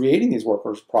just creating these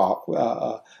workers'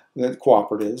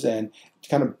 cooperatives, and to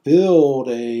kind of build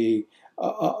a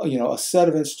set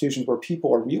of institutions where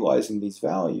people are realizing these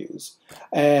values.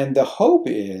 And the hope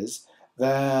is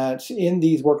that in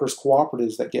these workers'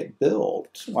 cooperatives that get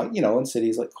built, like in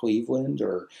cities like Cleveland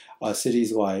or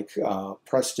cities like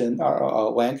Preston,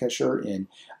 Lancashire in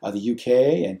the UK,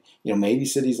 and maybe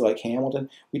cities like Hamilton,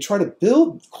 we try to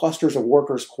build clusters of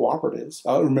workers' cooperatives.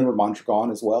 Remember Mondragon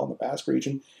as well in the Basque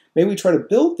region. Maybe we try to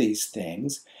build these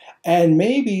things, and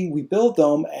maybe we build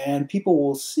them, and people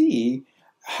will see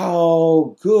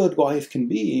how good life can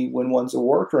be when one's a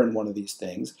worker in one of these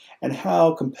things, and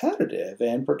how competitive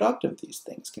and productive these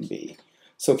things can be.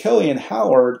 So Kelly and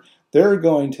Howard, they're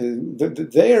going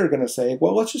to say,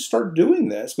 well, let's just start doing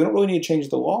this. We don't really need to change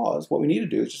the laws. What we need to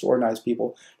do is just organize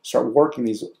people to start working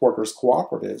these workers'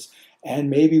 cooperatives, and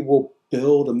maybe we'll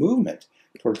build a movement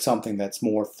towards something that's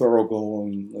more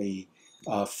thoroughgoingly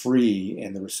free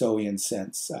in the Rousseauian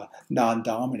sense,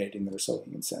 non-dominating the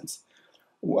Rousseauian sense.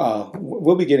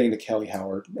 We'll be getting to Kelly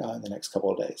Howard in the next couple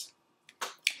of days.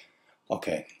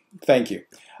 Okay, thank you.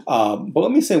 But let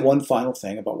me say one final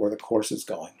thing about where the course is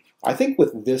going. I think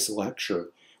with this lecture,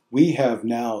 we have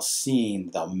now seen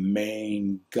the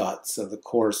main guts of the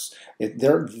course.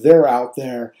 They're out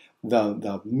there.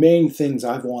 The main things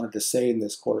I've wanted to say in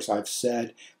this course, I've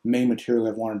said. The main material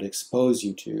I've wanted to expose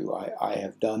you to, I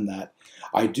have done that.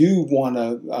 I do want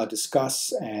to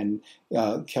discuss Kelly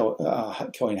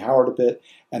and Howard a bit,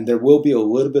 and there will be a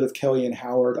little bit of Kelly and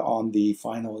Howard on the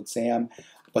final exam,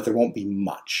 but there won't be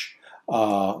much.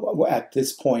 At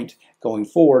this point, going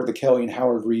forward, the Kelly and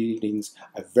Howard readings,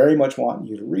 I very much want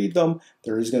you to read them.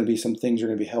 There is going to be some things you're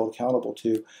going to be held accountable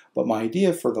to. But my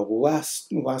idea for the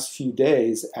last few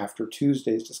days after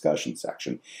Tuesday's discussion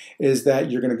section is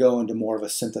that you're going to go into more of a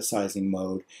synthesizing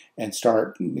mode and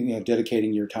start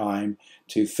dedicating your time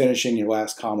to finishing your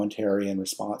last commentary and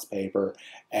response paper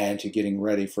and to getting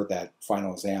ready for that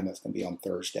final exam that's going to be on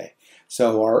Thursday.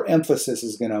 So our emphasis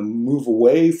is going to move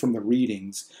away from the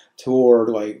readings toward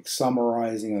like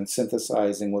summarizing and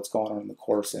synthesizing what's going on in the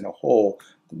course in a whole.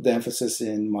 The emphasis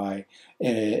in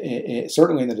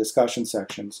certainly in the discussion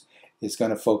sections is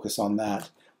going to focus on that.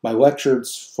 My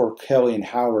lectures for Kelly and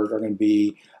Howard are going to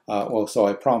be, so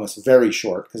I promise, very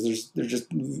short, because there's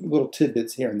just little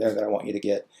tidbits here and there that I want you to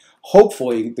get.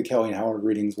 Hopefully, the Kelly and Howard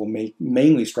readings will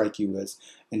mainly strike you as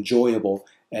enjoyable.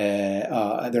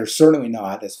 They're certainly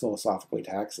not as philosophically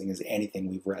taxing as anything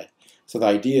we've read. So the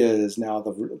idea is now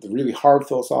the really hard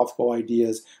philosophical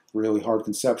ideas, the really hard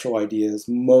conceptual ideas,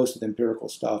 most of the empirical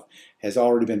stuff has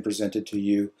already been presented to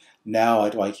you. Now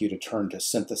I'd like you to turn to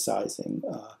synthesizing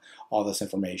all this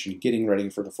information, getting ready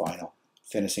for the final,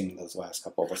 finishing those last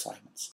couple of assignments.